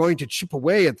that are going to chip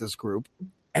away at this group,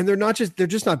 and they're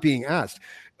just not being asked.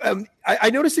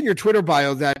 I noticed in your Twitter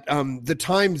bio that the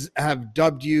Times have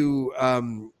dubbed you.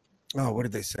 What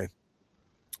did they say?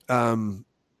 That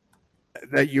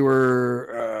you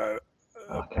were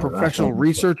a professional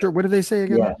researcher. What did they say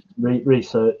again? Yeah,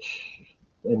 research.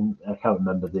 I can't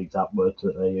remember the exact words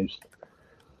that they used.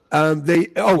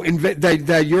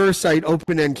 That your site,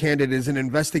 Open and Candid, is an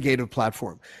investigative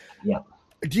platform. Yeah.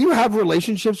 Do you have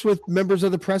relationships with members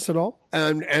of the press at all?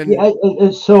 And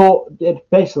so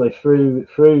basically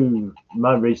through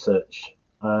my research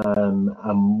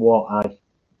and what I've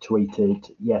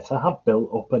tweeted, yes, I have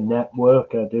built up a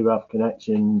network. I do have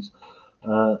connections,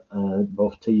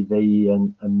 both TV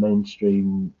and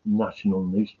mainstream national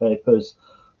newspapers.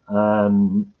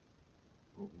 The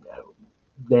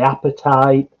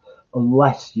appetite,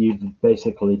 unless you've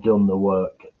basically done the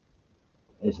work,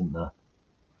 isn't there?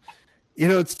 You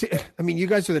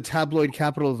guys are the tabloid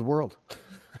capital of the world,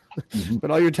 but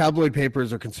all your tabloid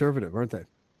papers are conservative, aren't they?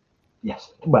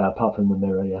 Yes. Well, apart from the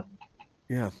Mirror, yeah.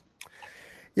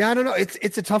 Yeah. I don't know.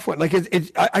 It's a tough one. Like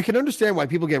I can understand why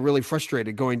people get really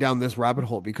frustrated going down this rabbit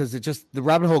hole, because the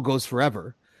rabbit hole goes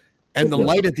forever, and the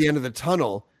light at the end of the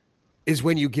tunnel is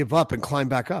when you give up and climb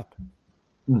back up.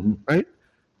 Mm-hmm. Right.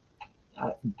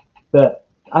 But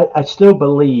I still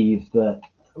believe that.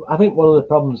 I think one of the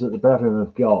problems that the Brethren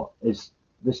have got is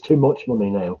there's too much money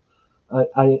now.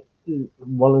 I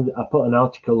put an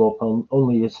article up on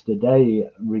only yesterday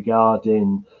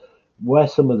regarding where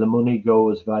some of the money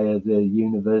goes via the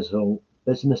Universal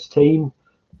Business Team.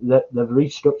 That they've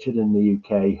restructured in the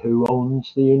UK. Who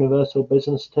owns the Universal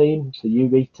Business Team? So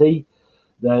UBT.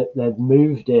 They've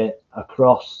moved it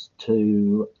across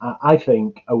to, I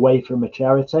think, away from a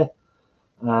charity.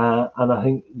 And I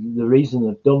think the reason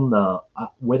they've done that,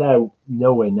 without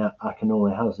knowing that, I can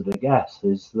only hazard a guess,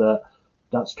 is that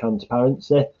that's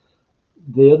transparency.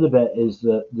 The other bit is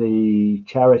that the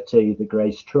charity, the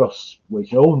Grace Trust,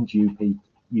 which owns UBT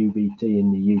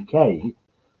in the UK,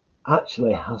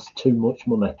 actually has too much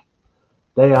money.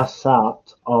 They are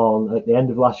sat on, at the end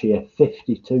of last year,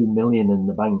 52 million in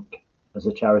the bank as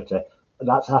a charity.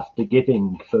 That's after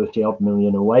giving 30 odd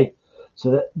million away.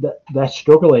 So that they're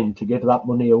struggling to give that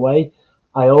money away.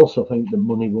 I also think the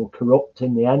money will corrupt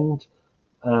in the end.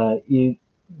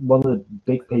 One of the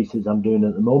big pieces I'm doing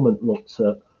at the moment looks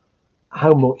at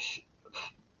how much,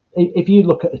 if you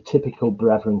look at a typical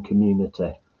Brethren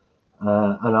community,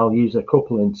 and I'll use a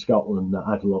couple in Scotland that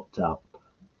I've looked at,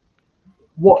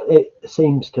 what it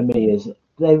seems to me is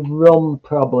they run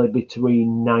probably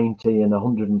between 90 and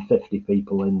 150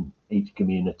 people in each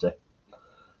community.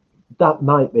 That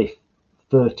might be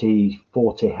 30,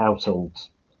 40 households.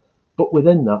 But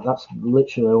within that, that's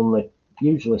literally only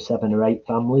usually 7 or 8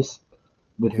 families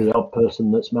with the odd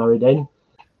person that's married in.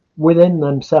 Within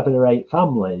them 7 or 8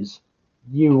 families,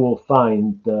 you will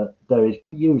find that there is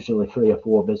usually 3 or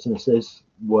 4 businesses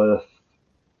worth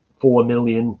 4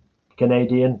 million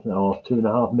Canadian or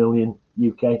 2.5 million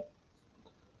UK.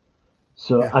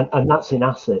 So, and that's in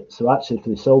assets. So actually, if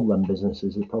they sold them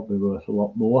businesses, they're probably worth a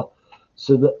lot more.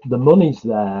 So the money's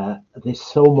there. There's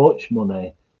so much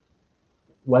money.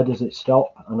 Where does it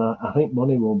stop? And I think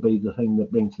money will be the thing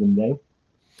that brings them down.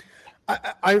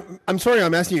 I'm sorry,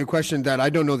 I'm asking you a question that I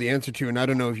don't know the answer to, and I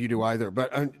don't know if you do either.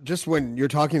 But just when you're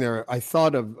talking there, I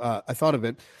thought of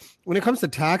it. When it comes to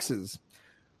taxes,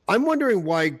 I'm wondering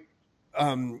why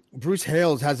Bruce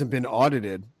Hales hasn't been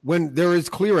audited when there is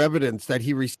clear evidence that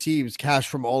he receives cash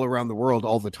from all around the world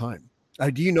all the time.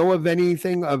 Do you know of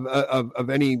anything of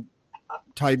any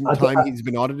time he's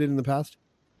been audited in the past?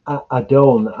 I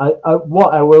don't.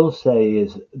 What I will say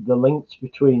is the links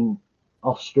between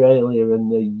Australia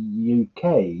and the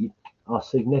UK are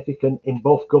significant in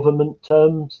both government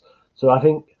terms. So I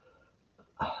think,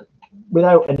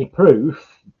 without any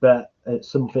proof, but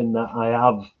it's something that I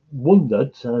have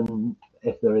wondered, and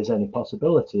if there is any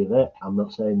possibility of it. I'm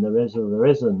not saying there is or there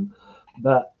isn't,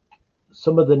 but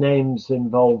some of the names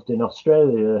involved in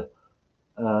Australia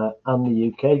and the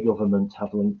UK government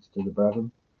have links to the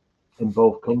Brevin in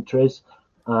both countries.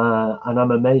 And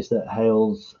I'm amazed that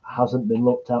Hales hasn't been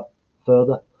looked at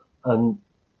further. And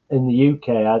in the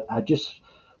UK, I just,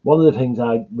 one of the things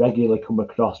I regularly come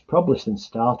across, probably since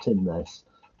starting this,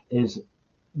 is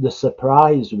the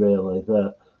surprise, really,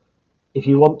 that if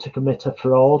you want to commit a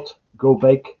fraud, go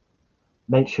big,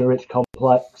 make sure it's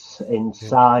complex in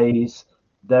size.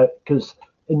 Because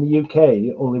in the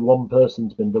UK, only one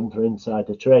person's been done for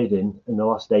insider trading in the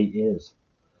last 8 years.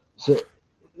 So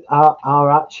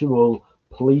our actual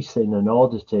policing and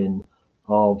auditing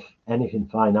of anything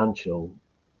financial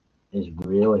is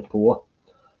really poor.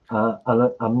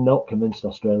 And I'm not convinced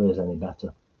Australia is any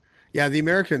better. Yeah, the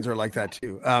Americans are like that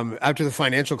too. After the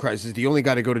financial crisis, the only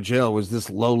guy to go to jail was this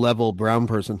low-level brown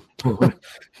person.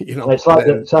 You know, it's like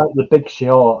the Big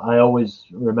Short. I always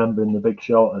remember in the Big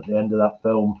Short at the end of that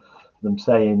film, them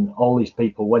saying all these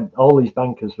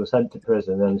bankers were sent to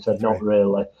prison, and they said, not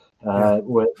really.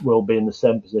 We'll be in the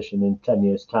same position in 10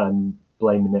 years' time,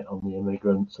 blaming it on the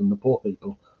immigrants and the poor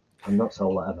people, and that's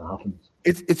all that ever happens.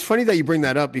 It's funny that you bring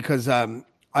that up because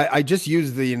I just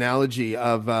used the analogy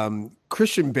of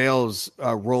Christian Bale's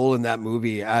role in that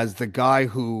movie as the guy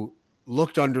who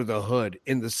looked under the hood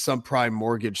in the subprime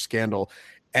mortgage scandal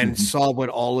and saw what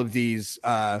all of these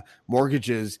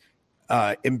mortgages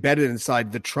embedded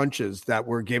inside the tranches that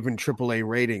were given AAA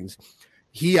ratings.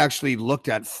 He actually looked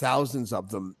at thousands of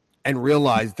them and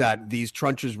realized that these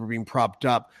tranches were being propped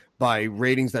up by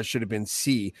ratings that should have been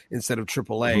C instead of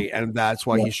AAA, and that's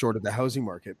why he shorted the housing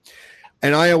market.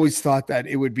 And I always thought that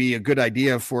it would be a good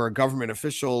idea for a government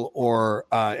official or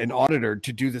an auditor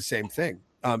to do the same thing,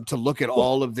 to look at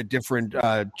all of the different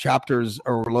chapters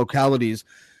or localities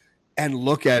and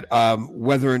look at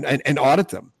whether and audit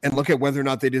them and look at whether or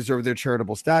not they deserve their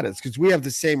charitable status. Because we have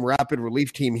the same rapid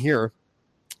relief team here,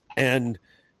 and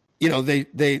you know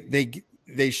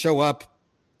they show up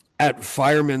at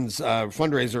firemen's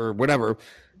fundraiser or whatever.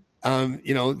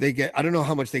 You know, they get, I don't know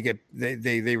how much they get,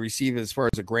 they receive as far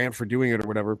as a grant for doing it or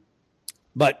whatever,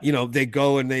 but you know, they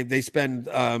go and they spend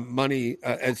money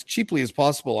as cheaply as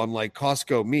possible on like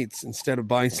Costco meats instead of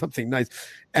buying something nice.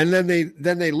 And then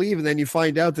they leave, and then you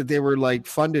find out that they were like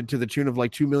funded to the tune of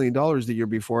like $2 million the year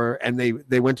before. And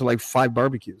they went to like 5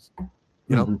 barbecues,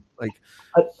 you know, like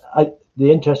the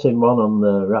interesting one on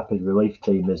the rapid relief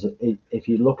team is if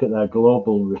you look at their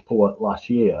global report last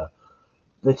year,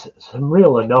 there's some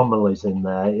real anomalies in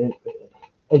there.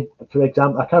 For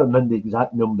example, I can't remember the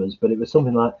exact numbers, but it was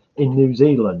something like in New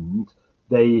Zealand,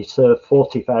 they served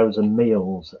 40,000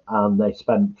 meals and they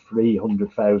spent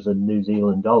 300,000 New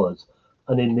Zealand dollars.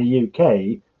 And in the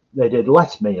UK, they did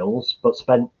less meals but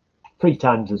spent 3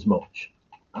 times as much.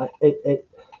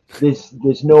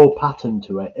 There's no pattern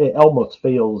to it. It almost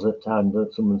feels at times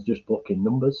that someone's just booking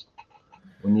numbers.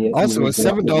 Also, a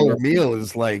 $7 meal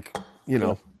is like, you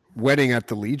know, wedding at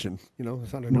the Legion. You know,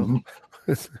 I don't know.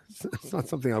 It's not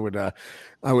something I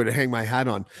would hang my hat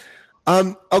on.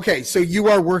 Okay, so you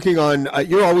are working on.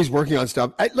 You're always working on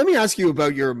stuff. Let me ask you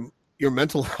about your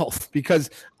mental health, because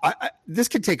this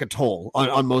can take a toll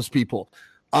on most people.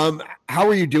 How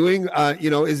are you doing? You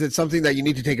know, is it something that you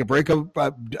need to take a break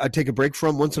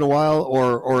from once in a while,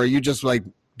 or are you just like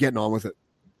getting on with it?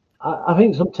 I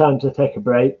think sometimes I take a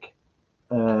break.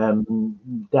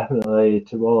 Definitely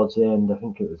towards the end, I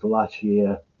think it was last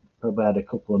year, probably had a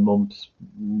couple of months,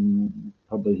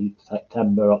 probably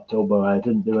September, October, I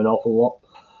didn't do an awful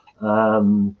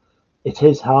lot. It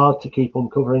is hard to keep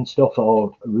uncovering stuff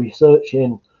or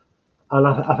researching. And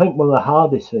I think one of the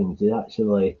hardest things is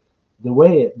actually the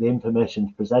way the information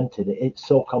is presented. It's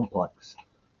so complex.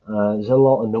 There's a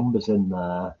lot of numbers in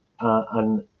there.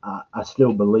 And I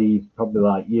still believe, probably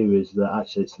like you, is that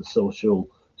actually it's the social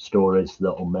stories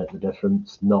that will make the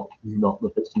difference, not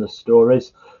the business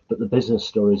stories. But the business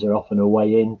stories are often a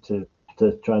way in to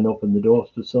try and open the doors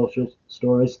to social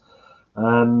stories.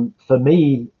 For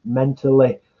me,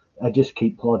 mentally, I just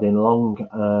keep plodding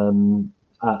along.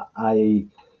 I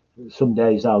some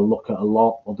days I'll look at a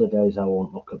lot, other days I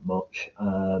won't look at much.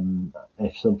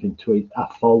 If something tweets, I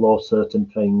follow certain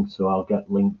things, so I'll get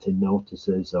LinkedIn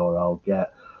notices or I'll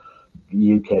get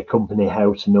UK company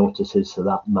house notices, so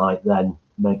that might then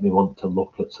make me want to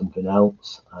look at something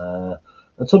else.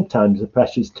 And sometimes the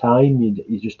precious time,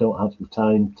 you just don't have the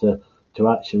time to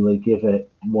actually give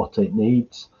it what it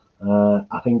needs.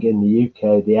 I think in the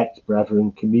UK, the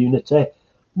ex-Brevin community,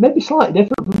 maybe slightly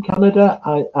different from Canada.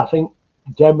 I think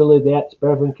generally the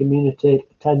ex-Brevin community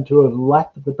tend to have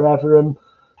left the Brevin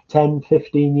 10,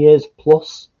 15 years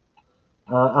plus.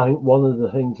 I think one of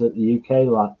the things that the UK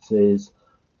lacks is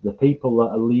the people that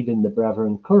are leading the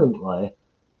Brethren currently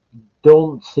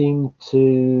don't seem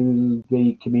to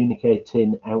be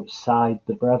communicating outside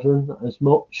the Brethren as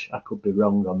much. I could be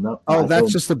wrong on that. Oh,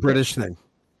 that's just the British thing.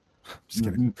 Just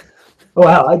kidding.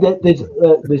 Well,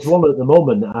 there's one at the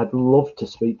moment. I'd love to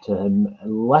speak to him.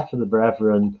 Left the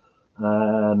Brethren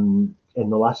in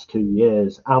the last 2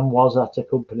 years and was at a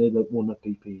company that won a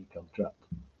PPE contract.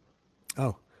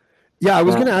 Oh, yeah. I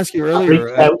was going to ask you I earlier.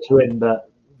 reached out to him, but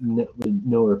with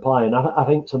no reply. And I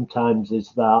think sometimes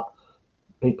is that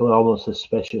people are almost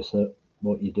suspicious at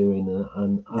what you're doing,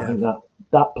 and I think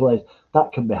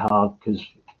that can be hard, because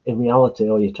in reality,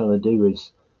 all you're trying to do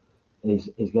is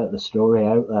get the story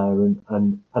out there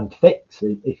and fix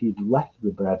it. If you'd left the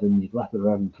Brethren, you'd left the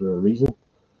Brethren for a reason.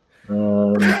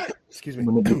 Excuse me.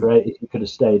 Wouldn't it be great if you could have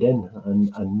stayed in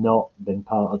and not been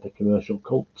part of the commercial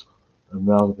cult, and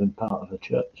rather than part of a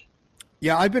church?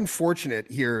 Yeah, I've been fortunate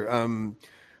here.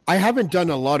 I haven't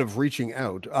done a lot of reaching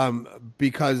out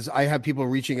because I have people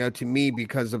reaching out to me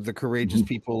because of the courageous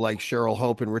people like Cheryl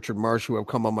Hope and Richard Marsh, who have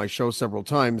come on my show several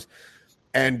times.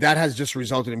 And that has just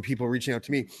resulted in people reaching out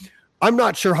to me. I'm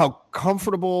not sure how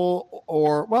comfortable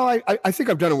I think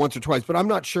I've done it once or twice, but I'm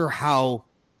not sure how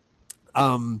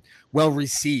well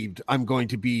received I'm going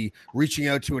to be reaching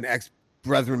out to an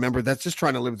ex-Brethren member that's just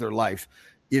trying to live their life.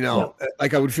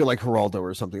 Like I would feel like Geraldo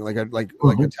or something, like a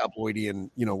tabloidy and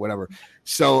whatever.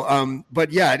 So, but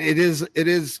yeah, it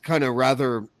is kind of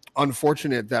rather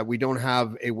unfortunate that we don't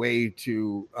have a way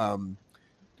to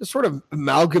sort of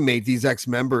amalgamate these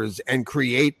ex-members and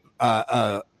create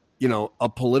a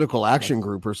political action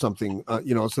group or something,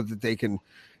 so that they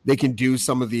can do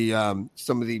some of the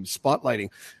spotlighting.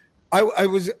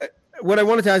 What I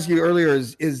wanted to ask you earlier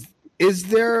is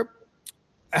there,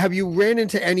 have you ran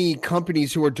into any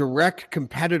companies who are direct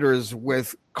competitors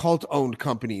with cult-owned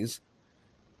companies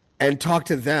and talked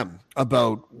to them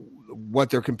about what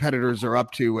their competitors are up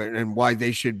to and why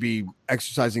they should be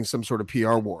exercising some sort of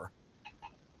PR war?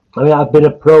 I mean, I've been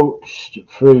approached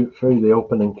through the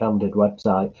Open and Candid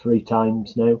website 3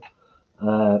 times now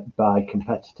by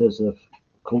competitors of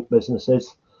cult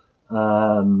businesses,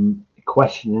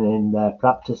 questioning their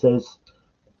practices,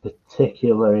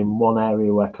 particularly in one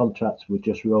area where contracts were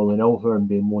just rolling over and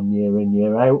being won year in,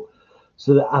 year out.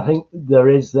 So that I think there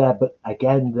is there, but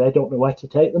again, they don't know where to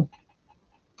take them.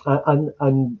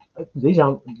 And these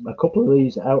aren't, a couple of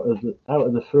these out of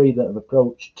the 3 that have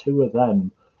approached, 2 of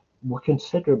them were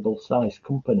considerable sized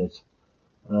companies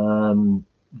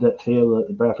that feel that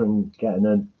the Brethren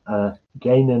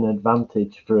gain an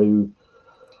advantage through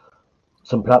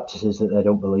some practices that they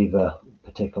don't believe are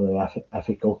particularly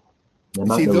ethical.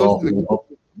 See, those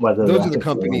are the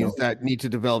companies that need to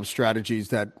develop strategies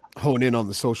that hone in on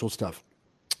the social stuff.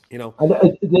 And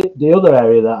the other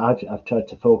area that I've tried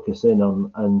to focus in on,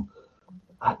 and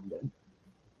I've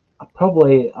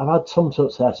had some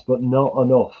success, but not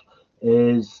enough,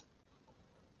 is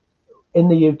in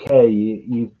the UK.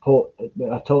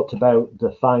 I talked about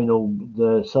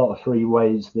the sort of 3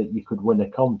 ways that you could win a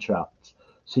contract.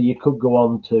 So you could go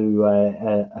on to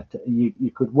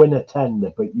you could win a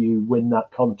tender, but you win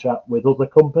that contract with other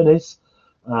companies.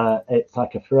 It's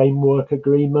like a framework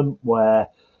agreement where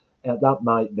that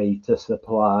might be to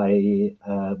supply.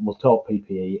 We'll talk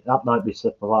PPE. That might be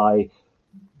supply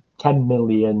 10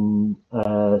 million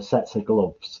sets of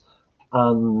gloves,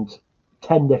 and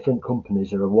 10 different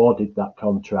companies are awarded that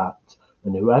contract,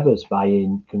 and whoever's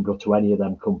buying can go to any of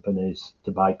them companies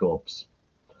to buy gloves.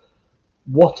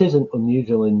 What isn't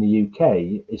unusual in the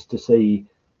UK is to see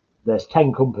there's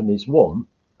 10 companies won,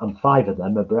 and 5 of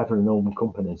them are Brethren-owned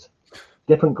companies,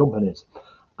 different companies.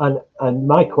 And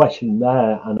my question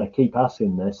there, and I keep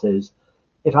asking this, is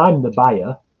if I'm the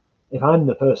buyer, if I'm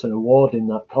the person awarding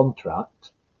that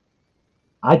contract,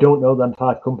 I don't know them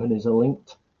 5 companies are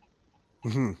linked.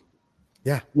 Mm-hmm.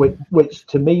 Yeah. Which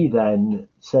to me then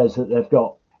says that they've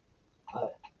got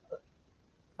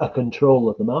a control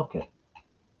of the market.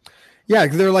 Yeah,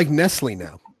 they're like Nestle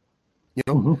now.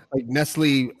 Like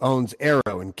Nestle owns Aero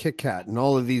and Kit Kat and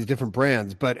all of these different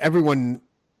brands, but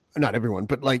not everyone,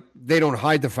 but like they don't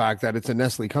hide the fact that it's a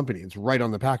Nestle company. It's right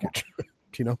on the package,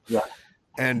 Yeah.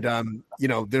 And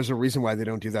there's a reason why they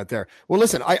don't do that there. Well,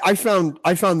 listen, I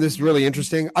found this really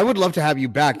interesting. I would love to have you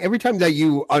back. Every time that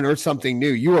you unearth something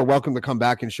new, you are welcome to come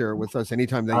back and share it with us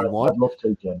anytime that you want. I'd love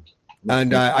to, James.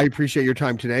 And I appreciate your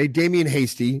time today. Damien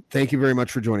Hasty, thank you very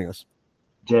much for joining us.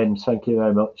 James, thank you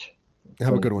very much.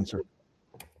 Have a good one, sir.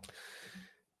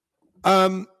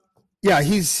 Yeah,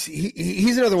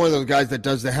 he's another one of those guys that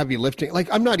does the heavy lifting. Like,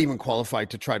 I'm not even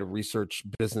qualified to try to research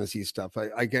businessy stuff.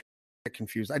 I get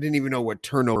confused. I didn't even know what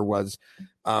turnover was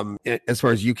as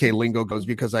far as UK lingo goes,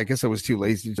 because I guess I was too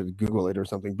lazy to Google it or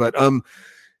something. But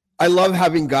I love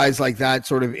having guys like that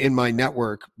sort of in my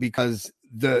network, because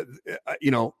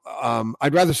I'd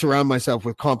rather surround myself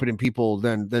with competent people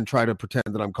than try to pretend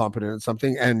that I'm competent at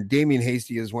something. And Damien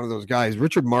Hasty is one of those guys.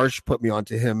 Richard Marsh put me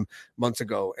onto him months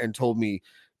ago and told me,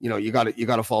 you got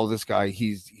to follow this guy.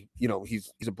 He's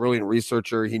a brilliant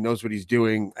researcher. He knows what he's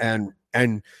doing,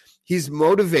 and he's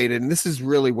motivated. And this is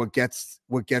really what gets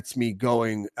me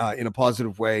going in a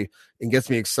positive way and gets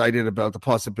me excited about the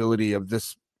possibility of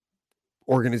this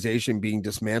organization being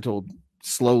dismantled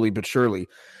slowly but surely,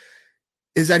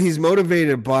 is that he's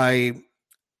motivated by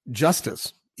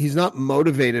justice. He's not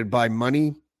motivated by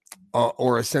money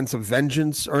or a sense of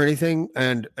vengeance or anything.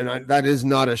 And that is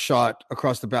not a shot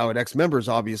across the bow at ex-members,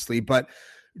 obviously, but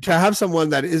to have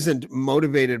someone that isn't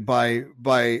motivated by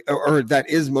that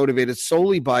is motivated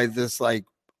solely by this like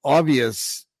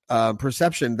obvious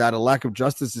perception that a lack of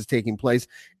justice is taking place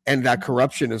and that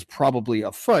corruption is probably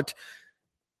afoot,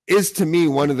 is to me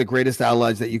one of the greatest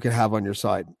allies that you could have on your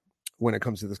side when it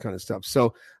comes to this kind of stuff.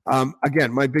 So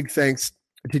again, my big thanks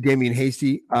to Damien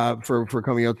Hasty for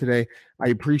coming out today. I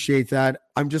appreciate that.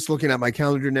 I'm just looking at my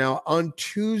calendar now. On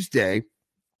Tuesday,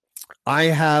 I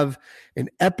have an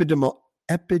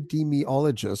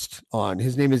epidemiologist on.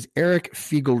 His name is Eric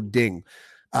Fiegel-Ding.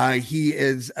 He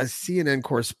is a CNN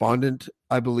correspondent,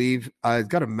 I believe. He's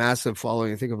got a massive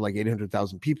following, I think of like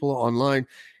 800,000 people online.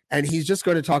 And he's just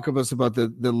going to talk to us about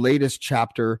the latest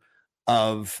chapter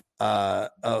of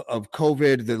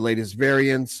COVID, the latest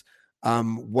variants,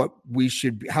 how we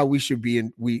should be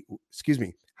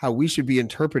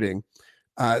interpreting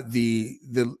the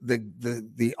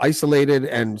isolated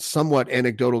and somewhat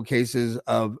anecdotal cases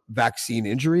of vaccine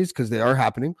injuries, because they are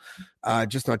happening,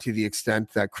 just not to the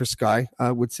extent that Chris Guy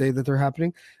would say that they're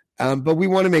happening. But we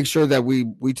want to make sure that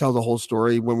we tell the whole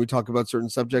story when we talk about certain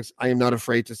subjects. I am not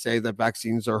afraid to say that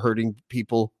vaccines are hurting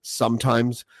people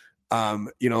sometimes. I'm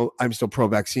still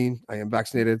pro-vaccine. I am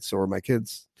vaccinated, so are my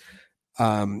kids.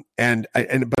 But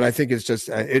I think it's just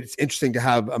it's interesting to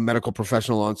have a medical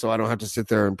professional on, so I don't have to sit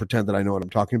there and pretend that I know what I'm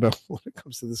talking about when it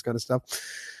comes to this kind of stuff.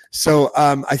 So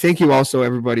I thank you also,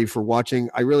 everybody, for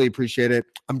watching. I really appreciate it.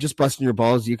 I'm just busting your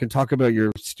balls. You can talk about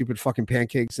your stupid fucking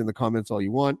pancakes in the comments all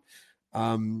you want.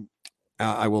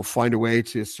 I will find a way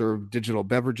to serve digital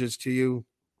beverages to you.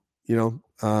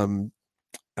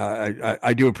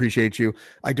 I do appreciate you.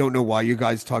 I don't know why you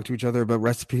guys talk to each other about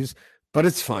recipes, but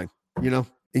it's fine.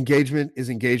 Engagement is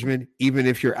engagement. Even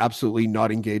if you're absolutely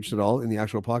not engaged at all in the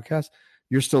actual podcast,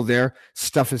 you're still there.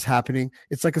 Stuff is happening.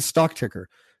 It's like a stock ticker.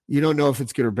 You don't know if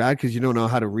it's good or bad because you don't know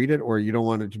how to read it, or you don't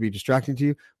want it to be distracting to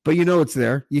you, but it's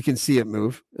there. You can see it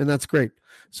move, and that's great.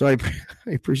 So I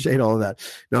appreciate all of that.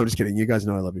 No, I'm just kidding. You guys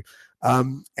know I love you.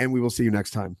 And we will see you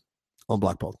next time on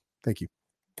Blackballed. Thank you.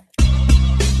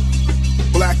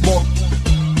 Blackball.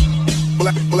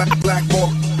 Blackball. Blackball.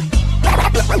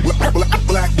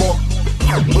 Blackball.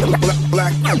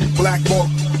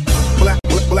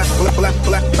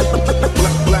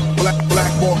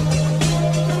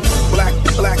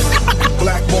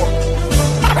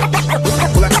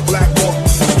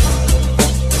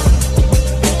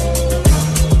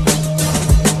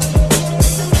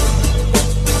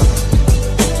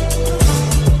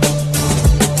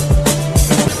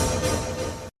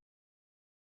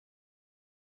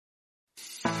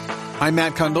 I'm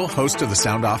Matt Kundle, host of the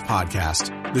Sound Off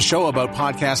Podcast, the show about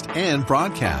podcast and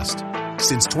broadcast.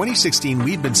 Since 2016,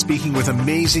 we've been speaking with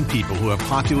amazing people who have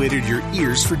populated your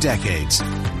ears for decades.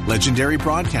 Legendary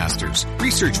broadcasters,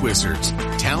 research wizards,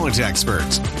 talent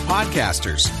experts,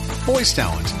 podcasters, voice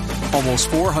talent. Almost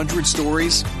 400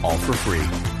 stories, all for free.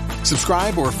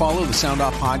 Subscribe or follow the Sound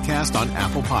Off Podcast on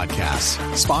Apple Podcasts,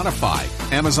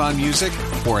 Spotify, Amazon Music,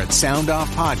 or at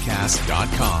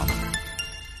soundoffpodcast.com.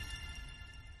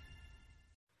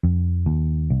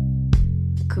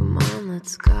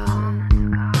 Let's go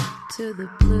to the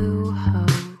Blue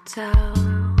Hotel.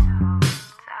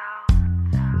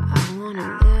 I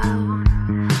wanna live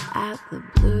at the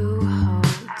Blue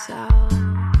Hotel.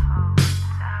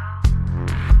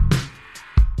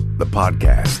 The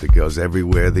podcast that goes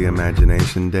everywhere the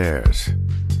imagination dares.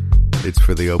 It's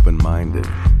for the open-minded,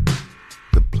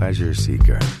 the pleasure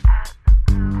seeker.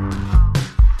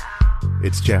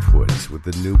 It's Jeff Woods with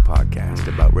the new podcast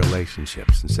about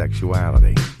relationships and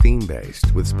sexuality,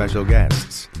 theme-based with special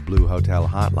guests, the Blue Hotel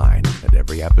Hotline, and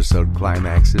every episode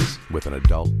climaxes with an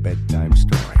adult bedtime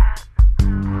story.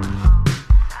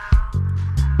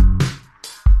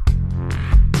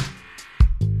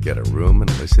 Get a room and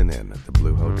listen in at the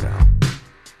Blue Hotel.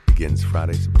 Begins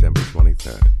Friday, September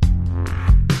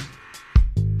 23rd.